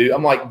what to do.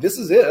 I'm like, this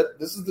is it.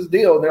 This is the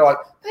deal. And they're like,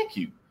 thank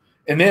you.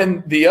 And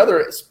then the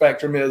other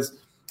spectrum is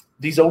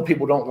these old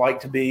people don't like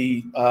to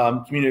be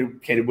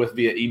communicated with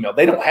via email.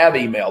 They don't have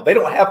email. They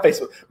don't have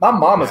Facebook. My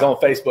mom is on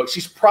Facebook.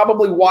 She's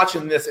probably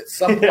watching this at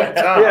some point in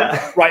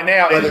time right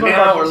now. She's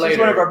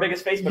one of our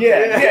biggest Facebook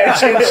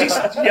fans. She's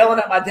yelling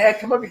at my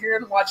dad, come over here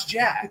and watch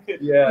Jack.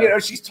 Yeah.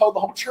 She's told the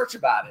whole church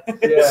about it.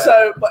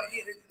 Yeah.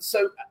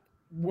 So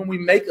when we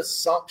make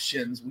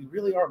assumptions, we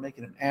really are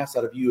making an ass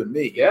out of you and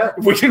me. Yeah.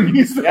 If we can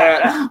use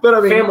that. But I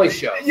mean, family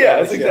show.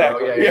 Yes,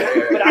 exactly.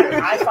 But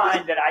I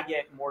find that I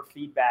get more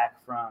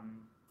feedback from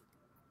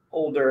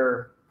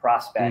older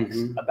prospects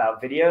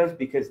about videos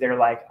because they're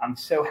like, I'm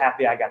so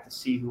happy I got to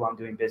see who I'm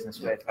doing business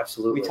with.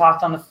 Absolutely. We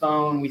talked on the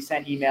phone, we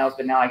sent emails,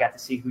 but now I got to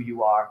see who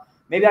you are.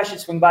 Maybe I should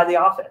swing by the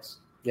office.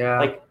 Yeah.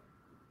 Like,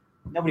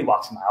 nobody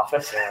walks in my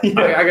office. I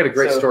got a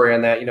great story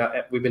on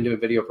that. We've been doing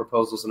video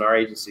proposals in our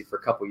agency for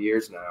a couple of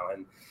years now.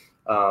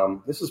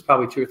 And this was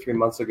probably 2 or 3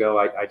 months ago.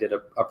 I did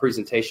a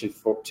presentation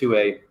to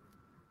a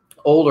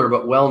older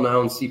but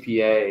well-known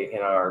CPA in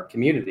our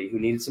community who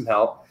needed some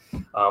help.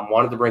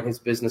 Wanted to bring his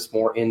business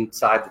more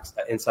inside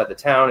the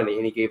town, and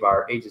he gave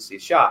our agency a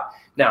shot.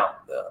 Now,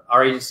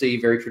 our agency,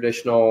 very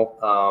traditional.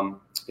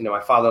 My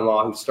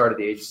father-in-law, who started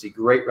the agency,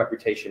 great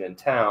reputation in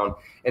town,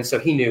 and so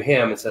he knew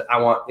him and said, "I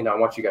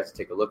want you guys to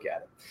take a look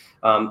at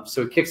it."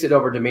 So he kicks it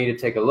over to me to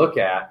take a look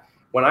at.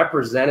 When I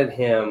presented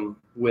him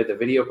with a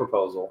video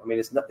proposal, I mean,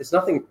 it's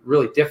nothing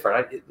really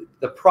different.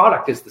 The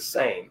product is the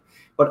same,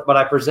 but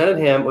I presented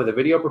him with a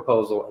video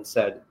proposal and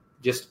said,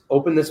 "Just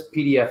open this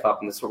PDF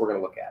up, and this is what we're going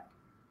to look at."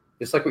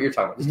 Just like what you're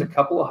talking about, just a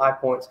couple of high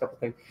points, a couple of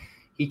things.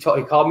 He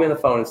called me on the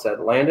phone and said,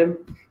 "Landon,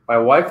 my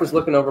wife was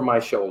looking over my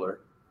shoulder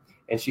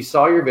and she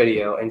saw your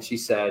video and she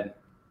said,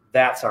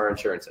 that's our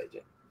insurance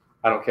agent.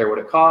 I don't care what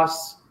it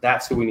costs.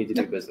 That's who we need to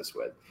do business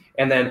with."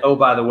 And then, oh,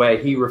 by the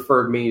way, he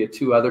referred me to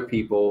 2 other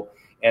people.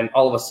 And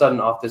all of a sudden,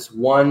 off this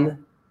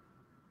one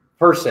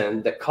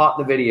person that caught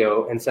the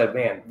video and said,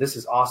 "Man, this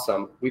is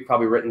awesome. We've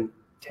probably written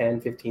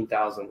 10,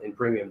 15,000 in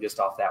premium just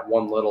off that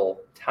one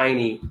little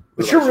tiny.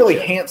 But you're really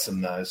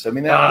handsome though. So I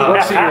mean, that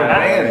works to your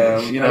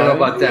advantage. I don't know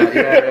about that.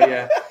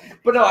 Yeah.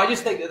 But no, I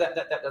just think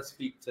that does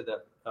speak to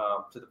the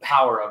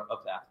power of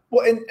that.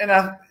 Well,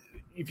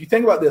 if you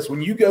think about this,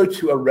 when you go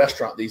to a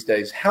restaurant these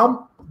days,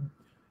 how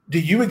do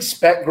you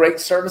expect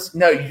great service?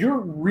 No, you're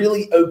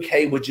really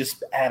okay with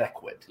just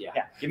adequate.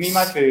 Yeah. Give me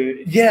my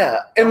food.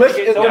 Yeah. Unless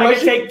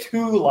it take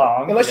too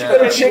long. Unless you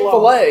go to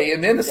Chick-fil-A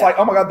and then it's like,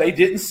 oh my God, they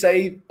didn't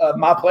say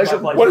my pleasure.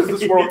 What is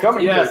this world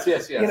coming to?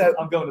 Yes.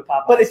 I'm going to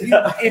Popeyes. But if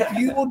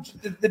you will,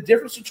 the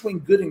difference between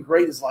good and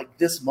great is like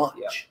this much.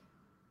 Yeah.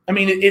 I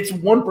mean, it's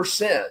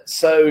 1%.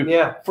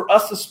 So for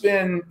us to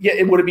spend,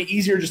 it would be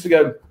easier just to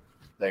go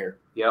there.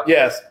 Yeah.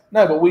 Yes.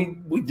 No, but we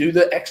do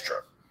the extra.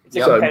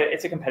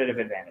 It's a competitive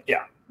advantage.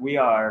 Yeah. We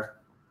are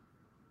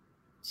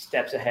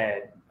steps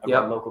ahead of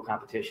our local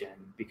competition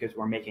because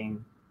we're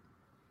making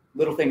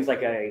little things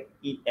like a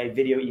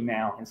video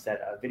email instead,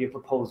 a video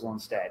proposal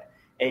instead,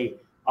 a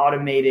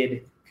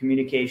automated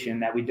communication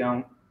that we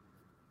don't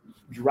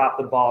drop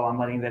the ball on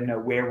letting them know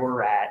where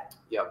we're at.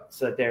 Yep.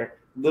 So that they're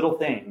little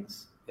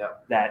things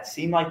Yep. that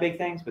seem like big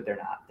things, but they're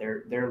not.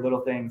 They're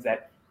little things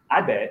that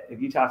I bet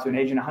if you talk to an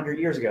agent 100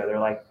 years ago, they're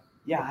like,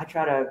 yeah, I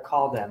try to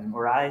call them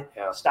or I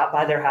stop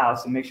by their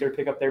house and make sure to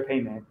pick up their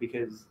payment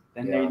because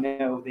then they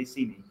know they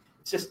see me.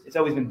 It's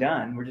always been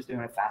done. We're just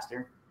doing it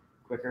faster,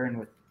 quicker, and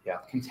with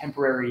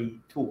contemporary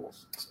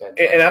tools.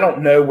 And I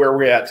don't know where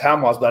we're at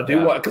time-wise, but I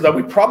do want, because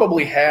we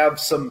probably have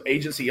some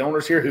agency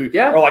owners here who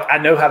are like, I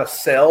know how to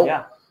sell.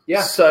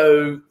 Yeah.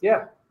 So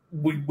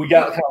we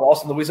got kind of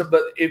lost in the weeds.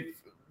 But if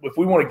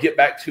we want to get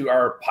back to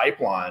our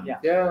pipeline,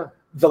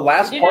 the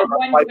last part of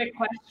one quick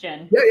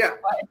question. A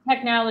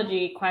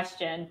technology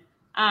question.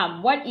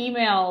 What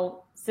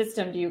email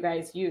system do you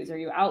guys use? Are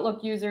you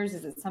Outlook users?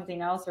 Is it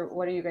something else, or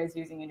what are you guys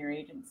using in your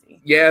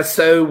agency? Yeah,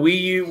 so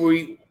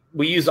we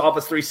use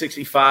Office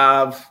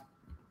 365.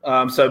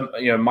 So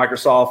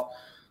Microsoft.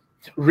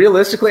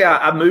 Realistically,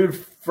 I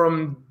moved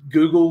from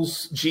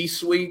Google's G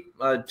Suite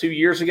 2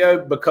 years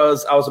ago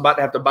because I was about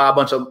to have to buy a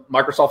bunch of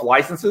Microsoft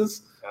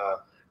licenses.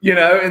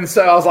 And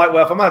so I was like,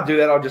 well, if I'm going to do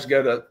that, I'll just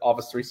go to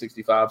Office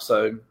 365.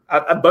 So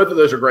both of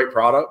those are great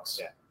products.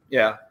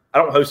 Yeah. I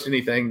don't host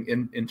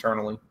anything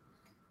internally.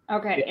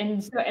 Okay.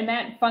 And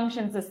that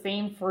functions the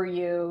same for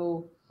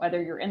you,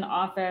 whether you're in the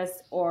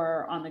office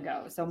or on the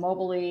go. So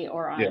mobily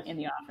or in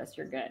the office,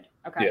 you're good.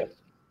 Okay.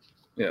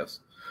 Yes.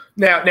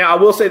 Now I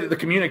will say that the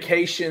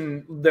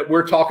communication that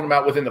we're talking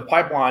about within the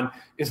pipeline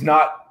is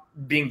not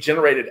being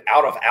generated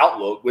out of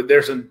Outlook. We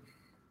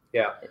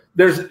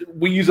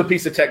use a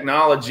piece of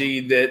technology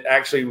that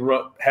actually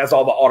has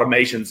all the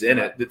automations in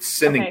it that's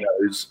sending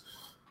those.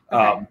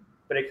 But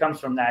it comes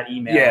from that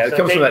email. Yeah, it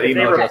comes from that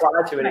email. If they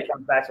reply to it, it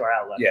comes back to our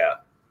Outlook.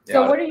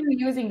 So what are you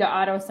using to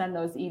auto send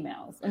those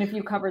emails? And if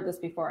you covered this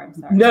before, I'm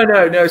sorry.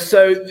 No.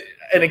 So,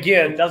 and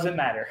again, it doesn't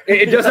matter.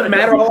 It doesn't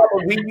matter a lot.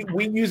 But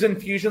we use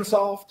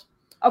Infusionsoft.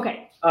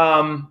 Okay.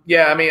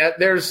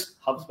 There's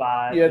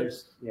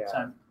HubSpot.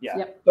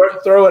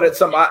 Throw it at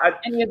some.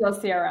 Any of those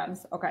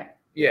CRMs. Okay.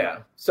 Yeah.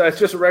 So it's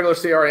just a regular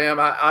CRM.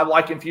 I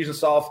like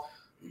Infusionsoft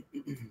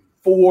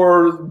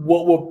for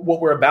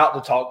what we're about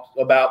to talk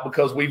about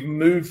because we've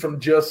moved from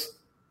just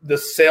the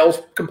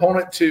sales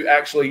component to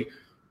actually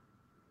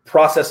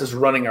processes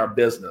running our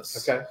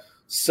business. Okay.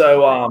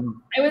 So I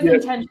was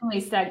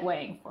intentionally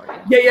segueing for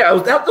you. Yeah.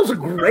 That was a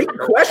great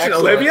question,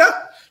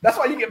 Olivia. That's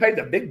why you get paid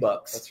the big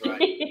bucks. That's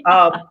right.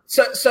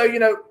 So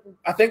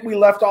I think we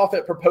left off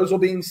at proposal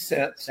being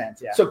sent.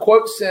 So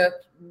quote sent.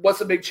 What's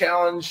the big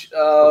challenge?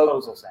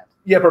 Proposal sent.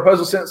 Yeah,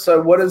 proposal sent. So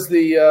what's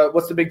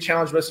the big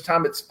challenge? Most of the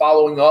time it's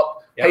following up.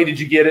 Yep. Hey, did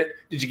you get it?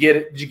 Did you get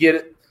it? Did you get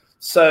it?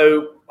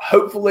 So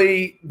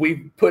hopefully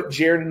we put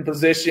Jared in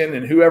position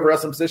and whoever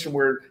else in position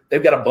where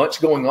they've got a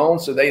bunch going on.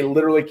 So they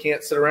literally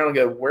can't sit around and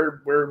go,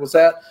 where was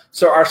that?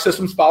 So our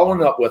system's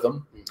following up with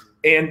them.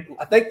 And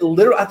I think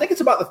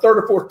it's about the third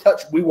or fourth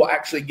touch we will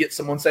actually get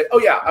someone say, oh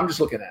yeah, I'm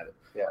just looking at it.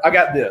 Yeah. I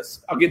got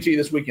this. I'll get to you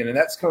this weekend. And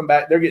that's coming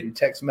back. They're getting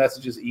text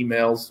messages,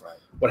 emails,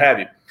 what have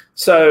you.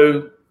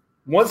 So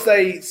once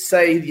they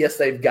say, yes,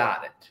 they've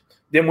got it,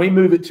 then we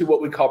move it to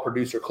what we call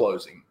producer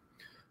closing.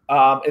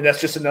 And that's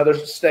just another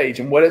stage.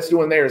 And what it's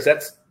doing there is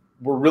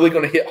we're really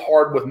going to hit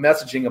hard with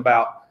messaging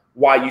about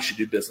why you should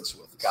do business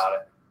with us. Got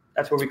it.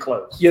 That's where we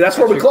close. Yeah, that's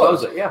where we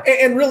close it. Yeah.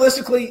 And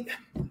realistically,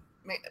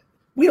 man,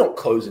 we don't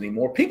close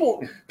anymore.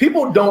 People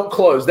don't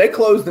close. They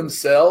close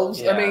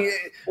themselves. Yeah.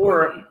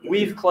 Or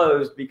we've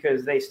closed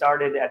because they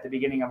started at the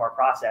beginning of our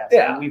process.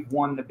 And we've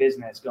won the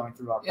business going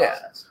through our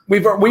process.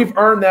 We've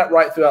earned that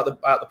right throughout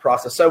the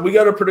process. So we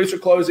go to producer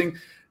closing,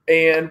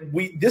 and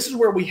this is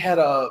where we had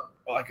a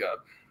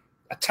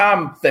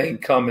time thing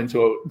come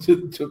into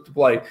to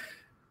play.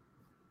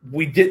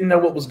 We didn't know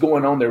what was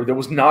going on there. There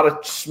was not a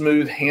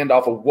smooth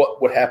handoff of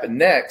what would happen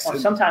next. Well,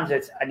 sometimes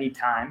it's I need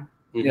time.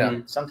 Mm-hmm. Yeah.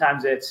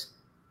 Sometimes it's,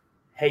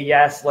 hey,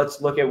 yes,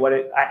 let's look at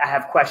I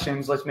have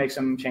questions. Let's make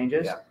some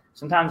changes. Yeah.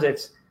 Sometimes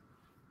it's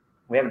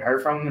we haven't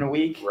heard from them in a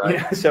week.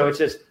 Right. So it's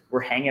just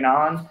we're hanging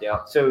on. Yeah.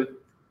 So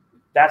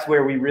that's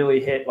where we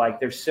really hit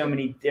there's so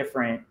many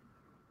different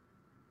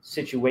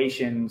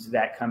situations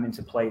that come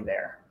into play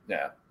there.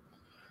 Yeah.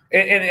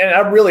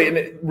 And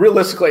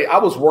realistically, I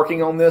was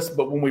working on this,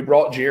 but when we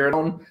brought Jared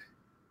on,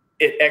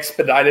 it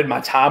expedited my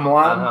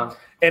timeline. Uh-huh.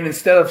 And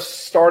instead of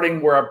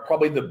starting where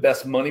probably the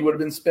best money would have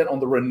been spent on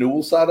the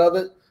renewal side of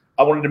it,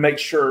 I wanted to make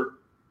sure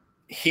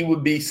he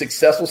would be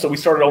successful. So we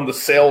started on the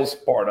sales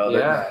part of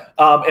it.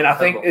 And I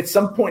think at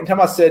some point in time,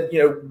 I said,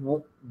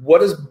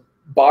 what is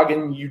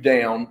bogging you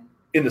down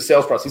in the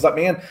sales process? He's like,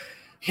 man,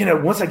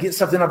 once I get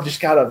something, I've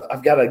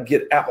got to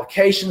get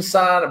applications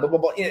signed and blah, blah,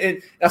 blah.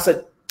 And I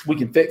said, we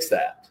can fix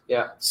that.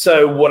 Yeah.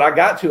 So what I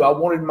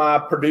wanted my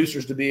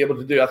producers to be able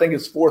to do, I think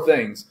it's 4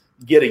 things.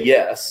 Get a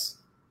yes.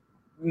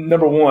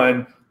 Number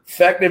 1,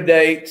 effective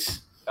date,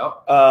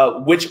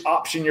 which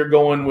option you're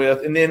going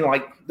with. And then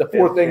the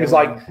 4th thing is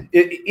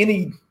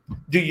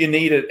do you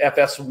need an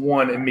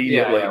FS1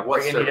 immediately? Yeah. Or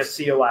you need a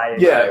COI.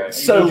 Yeah.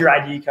 You need your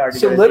ID card.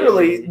 So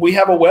literally we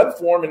have a web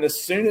form, and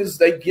as soon as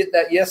they get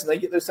that yes and they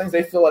get those things,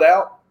 they fill it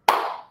out,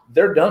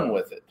 they're done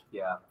with it.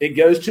 Yeah. It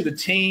goes to the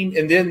team,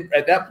 and then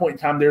at that point in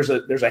time, there's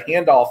a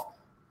handoff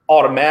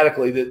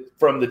automatically that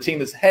from the team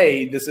that's,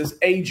 hey, this is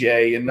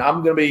AJ, and I'm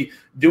going to be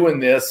doing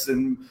this,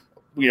 and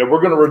we're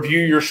going to review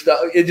your stuff.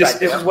 It just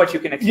this is what you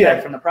can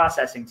expect from the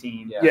processing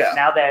team. Yeah.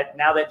 Now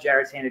that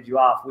Jared's handed you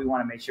off, we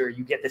want to make sure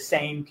you get the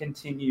same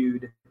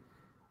continued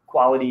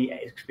quality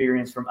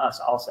experience from us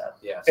also.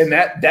 Yes. And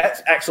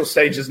that actual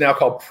stage is now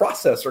called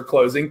processor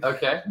closing.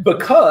 Okay.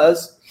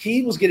 Because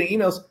he was getting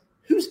emails,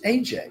 who's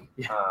AJ?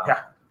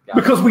 Yeah.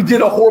 Because we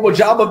did a horrible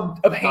job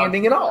of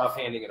handing it off. Of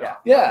handing it off.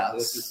 Yeah.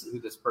 This is who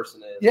this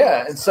person is.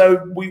 Yeah. And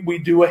so we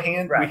do we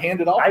hand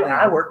it off.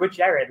 I work with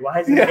Jared.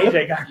 Why isn't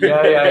AJ guy?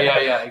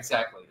 Yeah.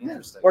 Exactly.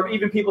 Interesting. Or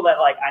even people that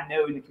I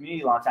know in the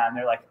community a long time,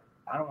 they're like,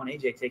 I don't want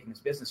AJ taking this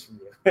business from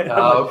you.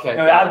 Oh, okay.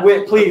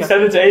 Please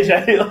send it to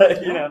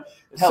AJ.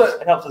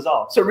 It helps us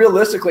all. So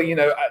realistically,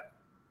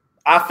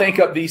 I think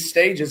up these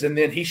stages, and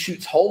then he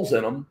shoots holes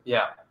in them.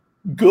 Yeah.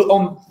 Good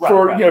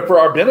for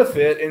our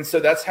benefit, and so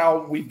that's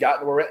how we've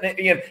gotten where we're at. And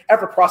again,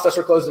 after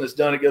processor closing is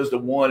done, it goes to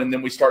 1, and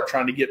then we start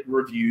trying to get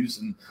reviews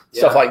and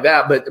stuff like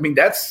that. But I mean,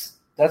 that's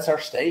our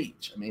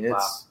stage. I mean,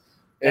 it's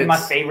and my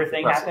favorite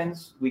thing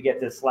happens. We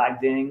get the Slack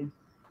ding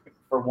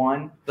for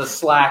 1. The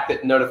Slack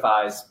that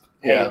notifies.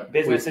 Hey,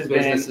 business has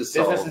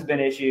been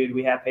issued.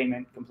 We have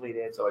payment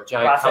completed. So a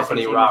giant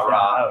company, rah.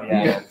 Oh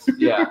yeah,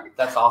 yeah,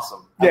 that's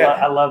awesome.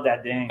 I love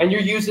that ding. And you're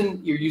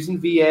using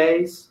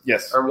VAs,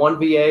 yes, or one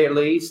VA at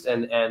least,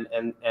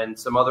 and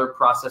some other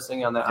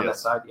processing on that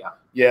side,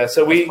 yeah.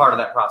 So that's part of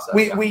that process.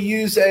 We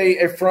use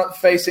a front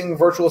facing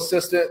virtual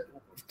assistant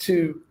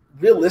to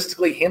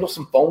realistically handle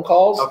some phone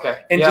calls,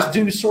 and just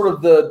do sort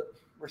of the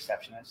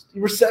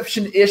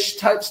reception-ish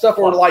type stuff,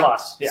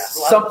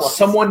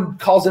 someone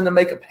calls in to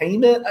make a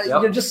payment,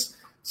 just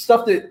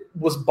stuff that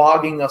was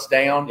bogging us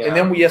down. And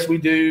then we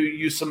do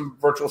use some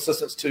virtual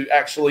assistants to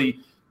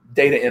actually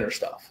data enter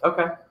stuff.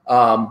 Okay.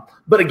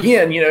 But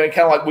again, kind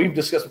of like we've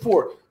discussed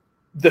before,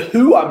 the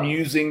who I'm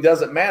using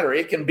doesn't matter.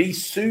 It can be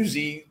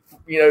Susie,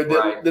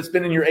 that's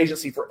been in your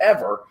agency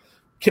forever,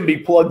 can be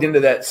plugged into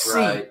that seat.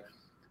 Right.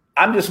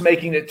 I'm just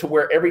making it to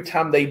where every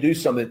time they do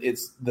something,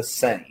 it's the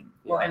same.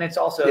 Well, and it's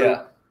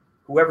also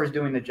whoever's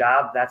doing the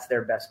job, that's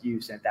their best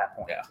use at that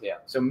point. Yeah.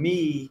 So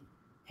making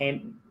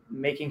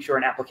sure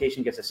an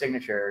application gets a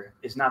signature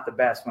is not the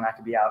best when I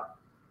could be out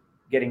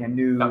getting a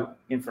new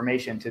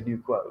information to new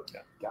quote.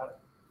 Yeah. Got it.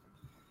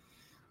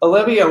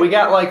 Olivia, we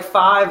got like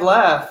 5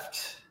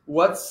 left.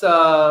 What's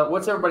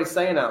everybody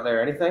saying out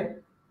there? Anything?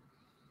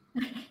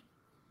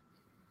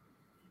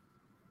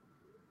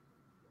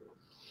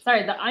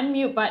 Sorry, the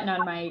unmute button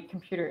on my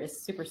computer is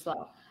super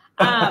slow.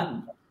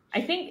 I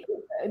think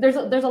there's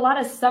a lot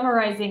of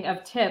summarizing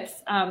of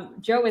tips.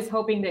 Joe is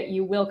hoping that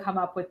you will come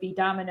up with the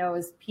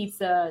Domino's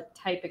pizza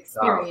type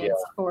experience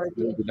for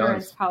the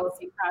insurance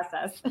policy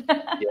process.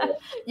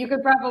 You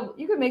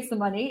could make some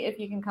money if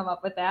you can come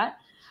up with that.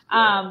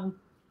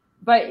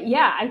 But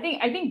yeah, I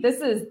think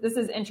this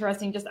is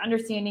interesting. Just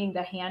understanding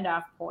the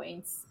handoff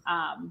points.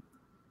 I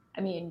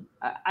mean,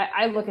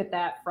 I look at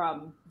that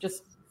from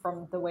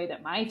the way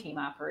that my team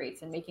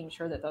operates and making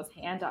sure that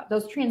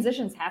those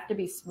transitions have to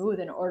be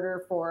smooth in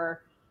order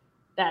for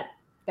that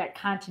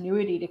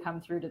continuity to come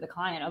through to the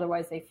client.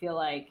 Otherwise they feel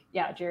like,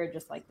 Jared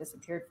just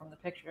disappeared from the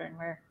picture, and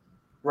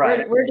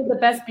where did the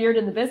best beard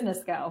in the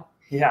business go?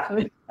 Yeah.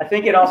 I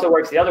think it also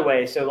works the other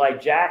way. So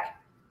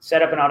Jack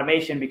set up an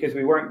automation because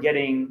we weren't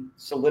getting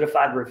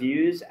solidified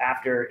reviews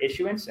after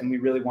issuance, and we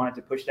really wanted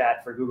to push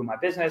that for Google My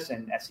Business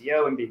and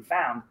SEO and being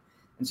found.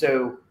 And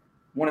so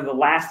one of the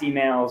last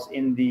emails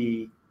in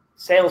the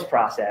sales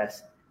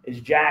process is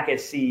Jack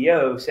as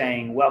CEO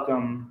saying,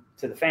 welcome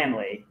to the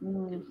family.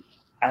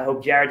 I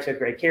hope Jared took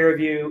great care of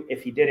you.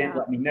 If he didn't,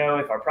 let me know.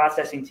 If our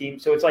processing team.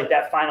 So it's like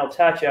that final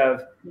touch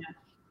of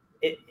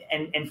it.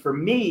 And for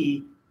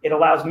me, it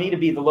allows me to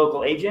be the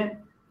local agent,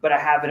 but I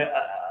have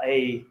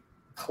a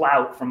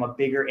clout from a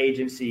bigger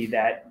agency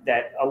that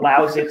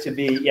allows it to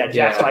be,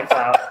 Jack's my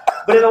clout.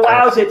 But it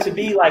allows it to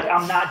be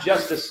I'm not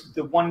just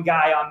the one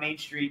guy on Main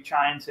Street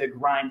trying to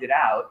grind it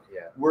out.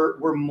 Yeah.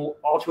 We're more,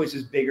 All Choice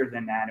is bigger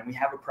than that, and we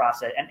have a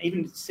process. And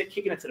even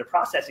kicking it to the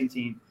processing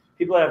team,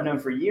 people that I've known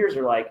for years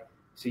are like,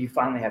 "So you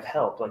finally have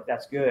help?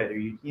 That's good."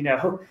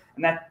 Or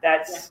and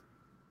that's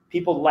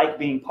people like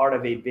being part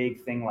of a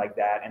big thing like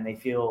that, and they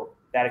feel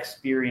that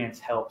experience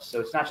helps.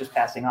 So it's not just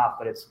passing off,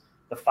 but it's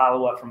the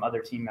follow up from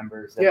other team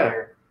members that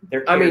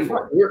they're cared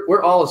for.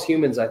 We're all as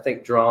humans, I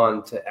think,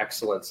 drawn to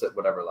excellence at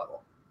whatever level.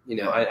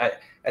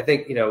 I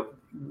think,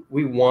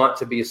 we want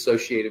to be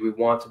associated. We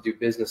want to do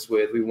business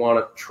with. We want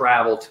to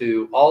travel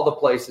to all the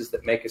places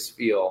that make us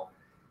feel,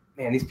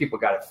 man, these people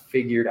got it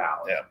figured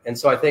out. Yeah. And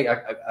so I think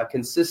a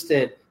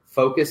consistent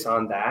focus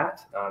on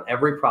that, on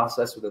every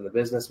process within the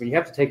business. I mean, you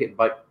have to take it in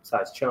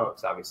bite-sized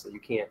chunks. Obviously, you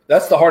can't.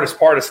 That's the hardest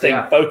part of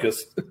staying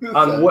focused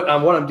on what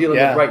I'm dealing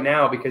with right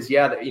now. Because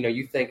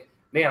you think,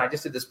 man, I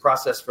just did this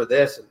process for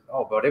this, and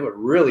but it would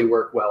really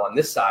work well on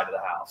this side of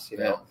the house. You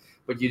know,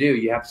 but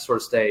you have to sort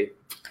of stay.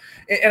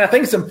 And I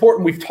think it's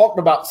important. We've talked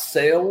about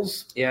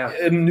sales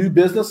in new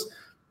business.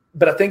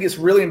 But I think it's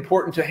really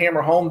important to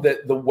hammer home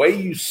that the way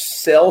you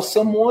sell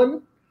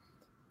someone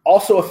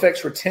also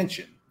affects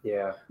retention.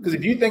 Yeah. Because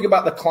if you think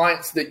about the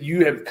clients that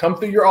you have come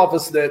through your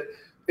office that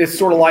it's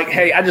sort of like,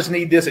 hey, I just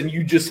need this, and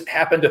you just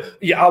happen to,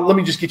 let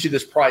me just get you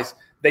this price.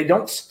 They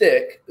don't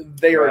stick.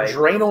 They are a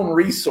drain on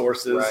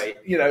resources,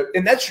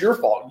 and that's your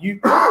fault. You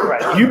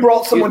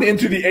brought someone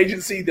into the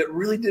agency that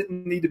really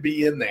didn't need to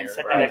be in there. And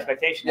set that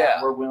expectation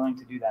that we're willing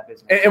to do that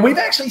business. And we've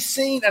actually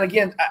seen, and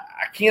again,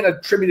 I can't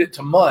attribute it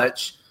to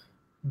much,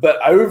 but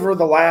over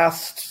the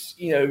last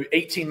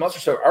 18 months or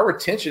so, our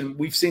retention,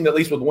 we've seen at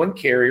least with one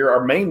carrier,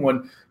 our main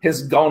one,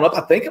 has gone up,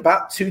 I think,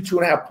 about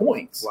 2.5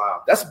 points.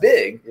 Wow. That's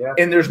big. Yeah.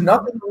 And there's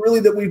nothing really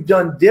that we've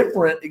done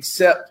different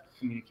except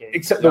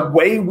the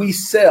way we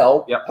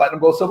sell platinum,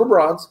 gold, silver,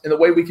 bronze, and the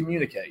way we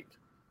communicate.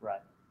 Right.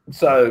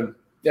 So,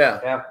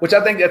 which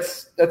I think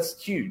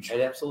that's huge.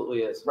 It absolutely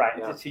is. Right.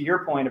 Yeah. To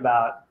your point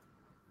about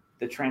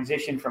the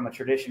transition from a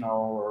traditional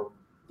or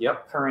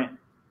current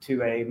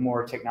to a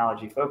more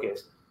technology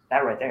focused,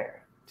 that right there.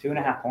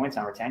 2.5 points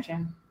on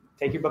retention.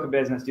 Take your book of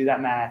business, do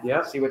that math,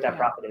 see what that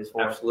profit is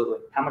for. Absolutely.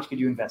 How much could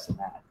you invest in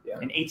that?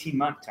 An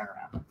 18-month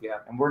turnaround. Yeah.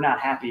 And we're not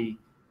happy.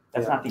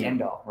 That's not the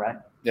end all, right?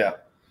 Yeah.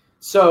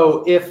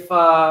 So if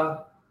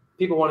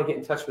people want to get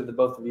in touch with the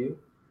both of you,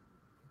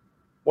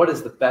 what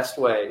is the best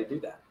way to do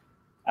that?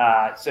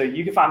 So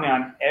you can find me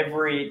on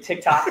every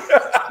TikTok.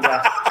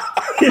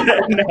 You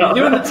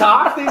doing the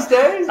talk these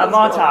days? I'm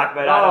on talk,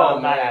 but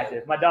I'm not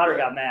active. My daughter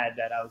got mad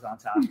that I was on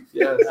talk.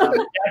 Yes.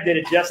 Dad did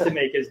it just to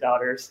make his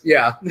daughters.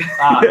 Yeah.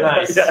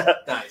 Nice.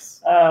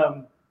 Nice.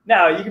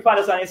 No, you can find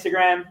us on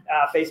Instagram,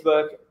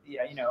 Facebook.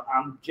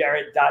 I'm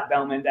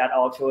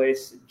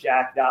Jarrett.Bellman@allchoice,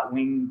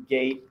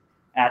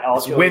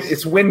 Jack.Wingate@allchoice.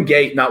 It's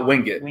Wingate, not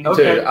Wingate.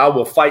 Okay. I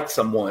will fight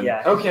someone.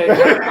 Yeah. Okay.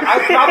 I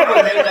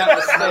probably made that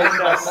mistake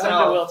myself.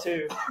 Linda will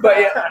too. But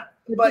at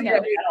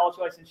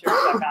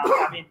allchoiceinsurance.com.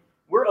 I mean,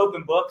 we're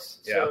open books.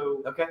 Yeah.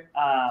 So, okay.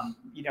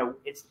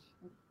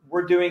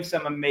 We're doing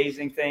some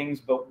amazing things,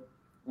 but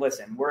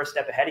listen, we're a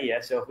step ahead of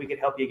you. So if we could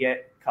help you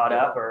get caught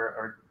up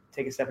or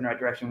take a step in the right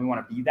direction, we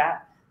want to be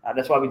that.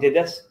 That's why we did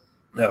this,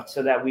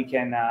 so that we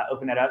can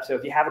open that up. So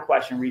if you have a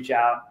question, reach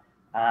out.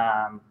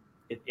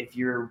 If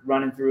you're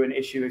running through an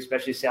issue,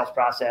 especially sales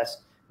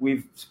process,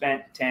 we've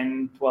spent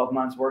 10, 12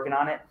 months working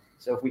on it.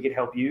 So if we could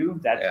help you,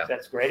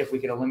 that's great. If we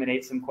could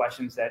eliminate some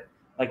questions that,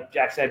 like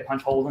Jack said,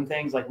 punch holes in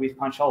things, like we've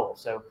punched holes.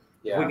 So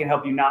if we can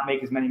help you not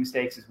make as many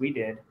mistakes as we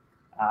did,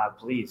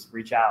 please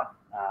reach out,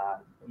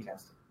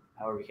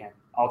 however we can.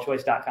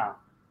 Allchoice.com.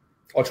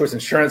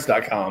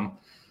 Allchoiceinsurance.com.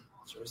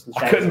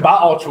 I couldn't buy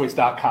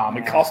allchoice.com.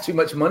 It cost too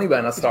much money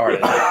when I started.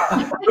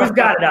 Who's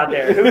got it out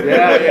there?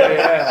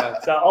 Yeah.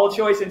 So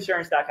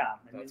allchoiceinsurance.com.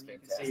 That's you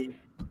can see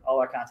all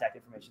our contact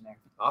information there.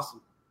 Awesome.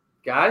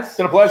 Guys, it's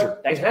been a pleasure.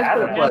 Thanks for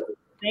having us.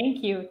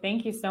 Thank you.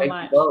 Thank you so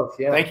much. You both.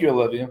 Yeah. Thank you,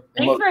 Olivia.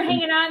 Thanks for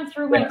hanging on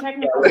through my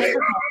technical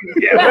difficulties.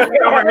 We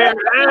are. I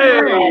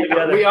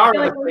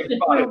feel like we should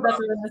prove that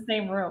we're in the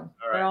same room.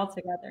 We're all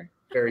together.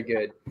 Very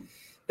good.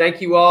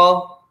 Thank you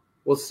all.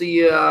 We'll see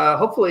you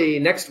hopefully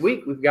next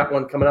week. We've got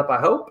one coming up, I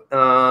hope.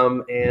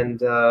 And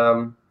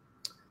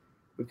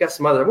we've got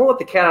some other. We'll let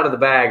the cat out of the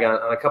bag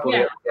on a couple of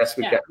the other guests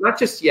we've got. Not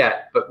just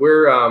yet, but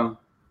we're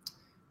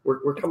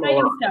coming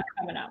along. Stuff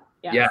coming up.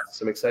 Yeah,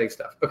 some exciting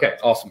stuff. Okay,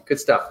 awesome. Good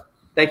stuff.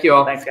 Thank you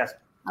all. Thanks, guys.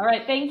 All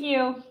right. Thank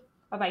you.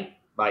 Bye-bye.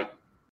 Bye.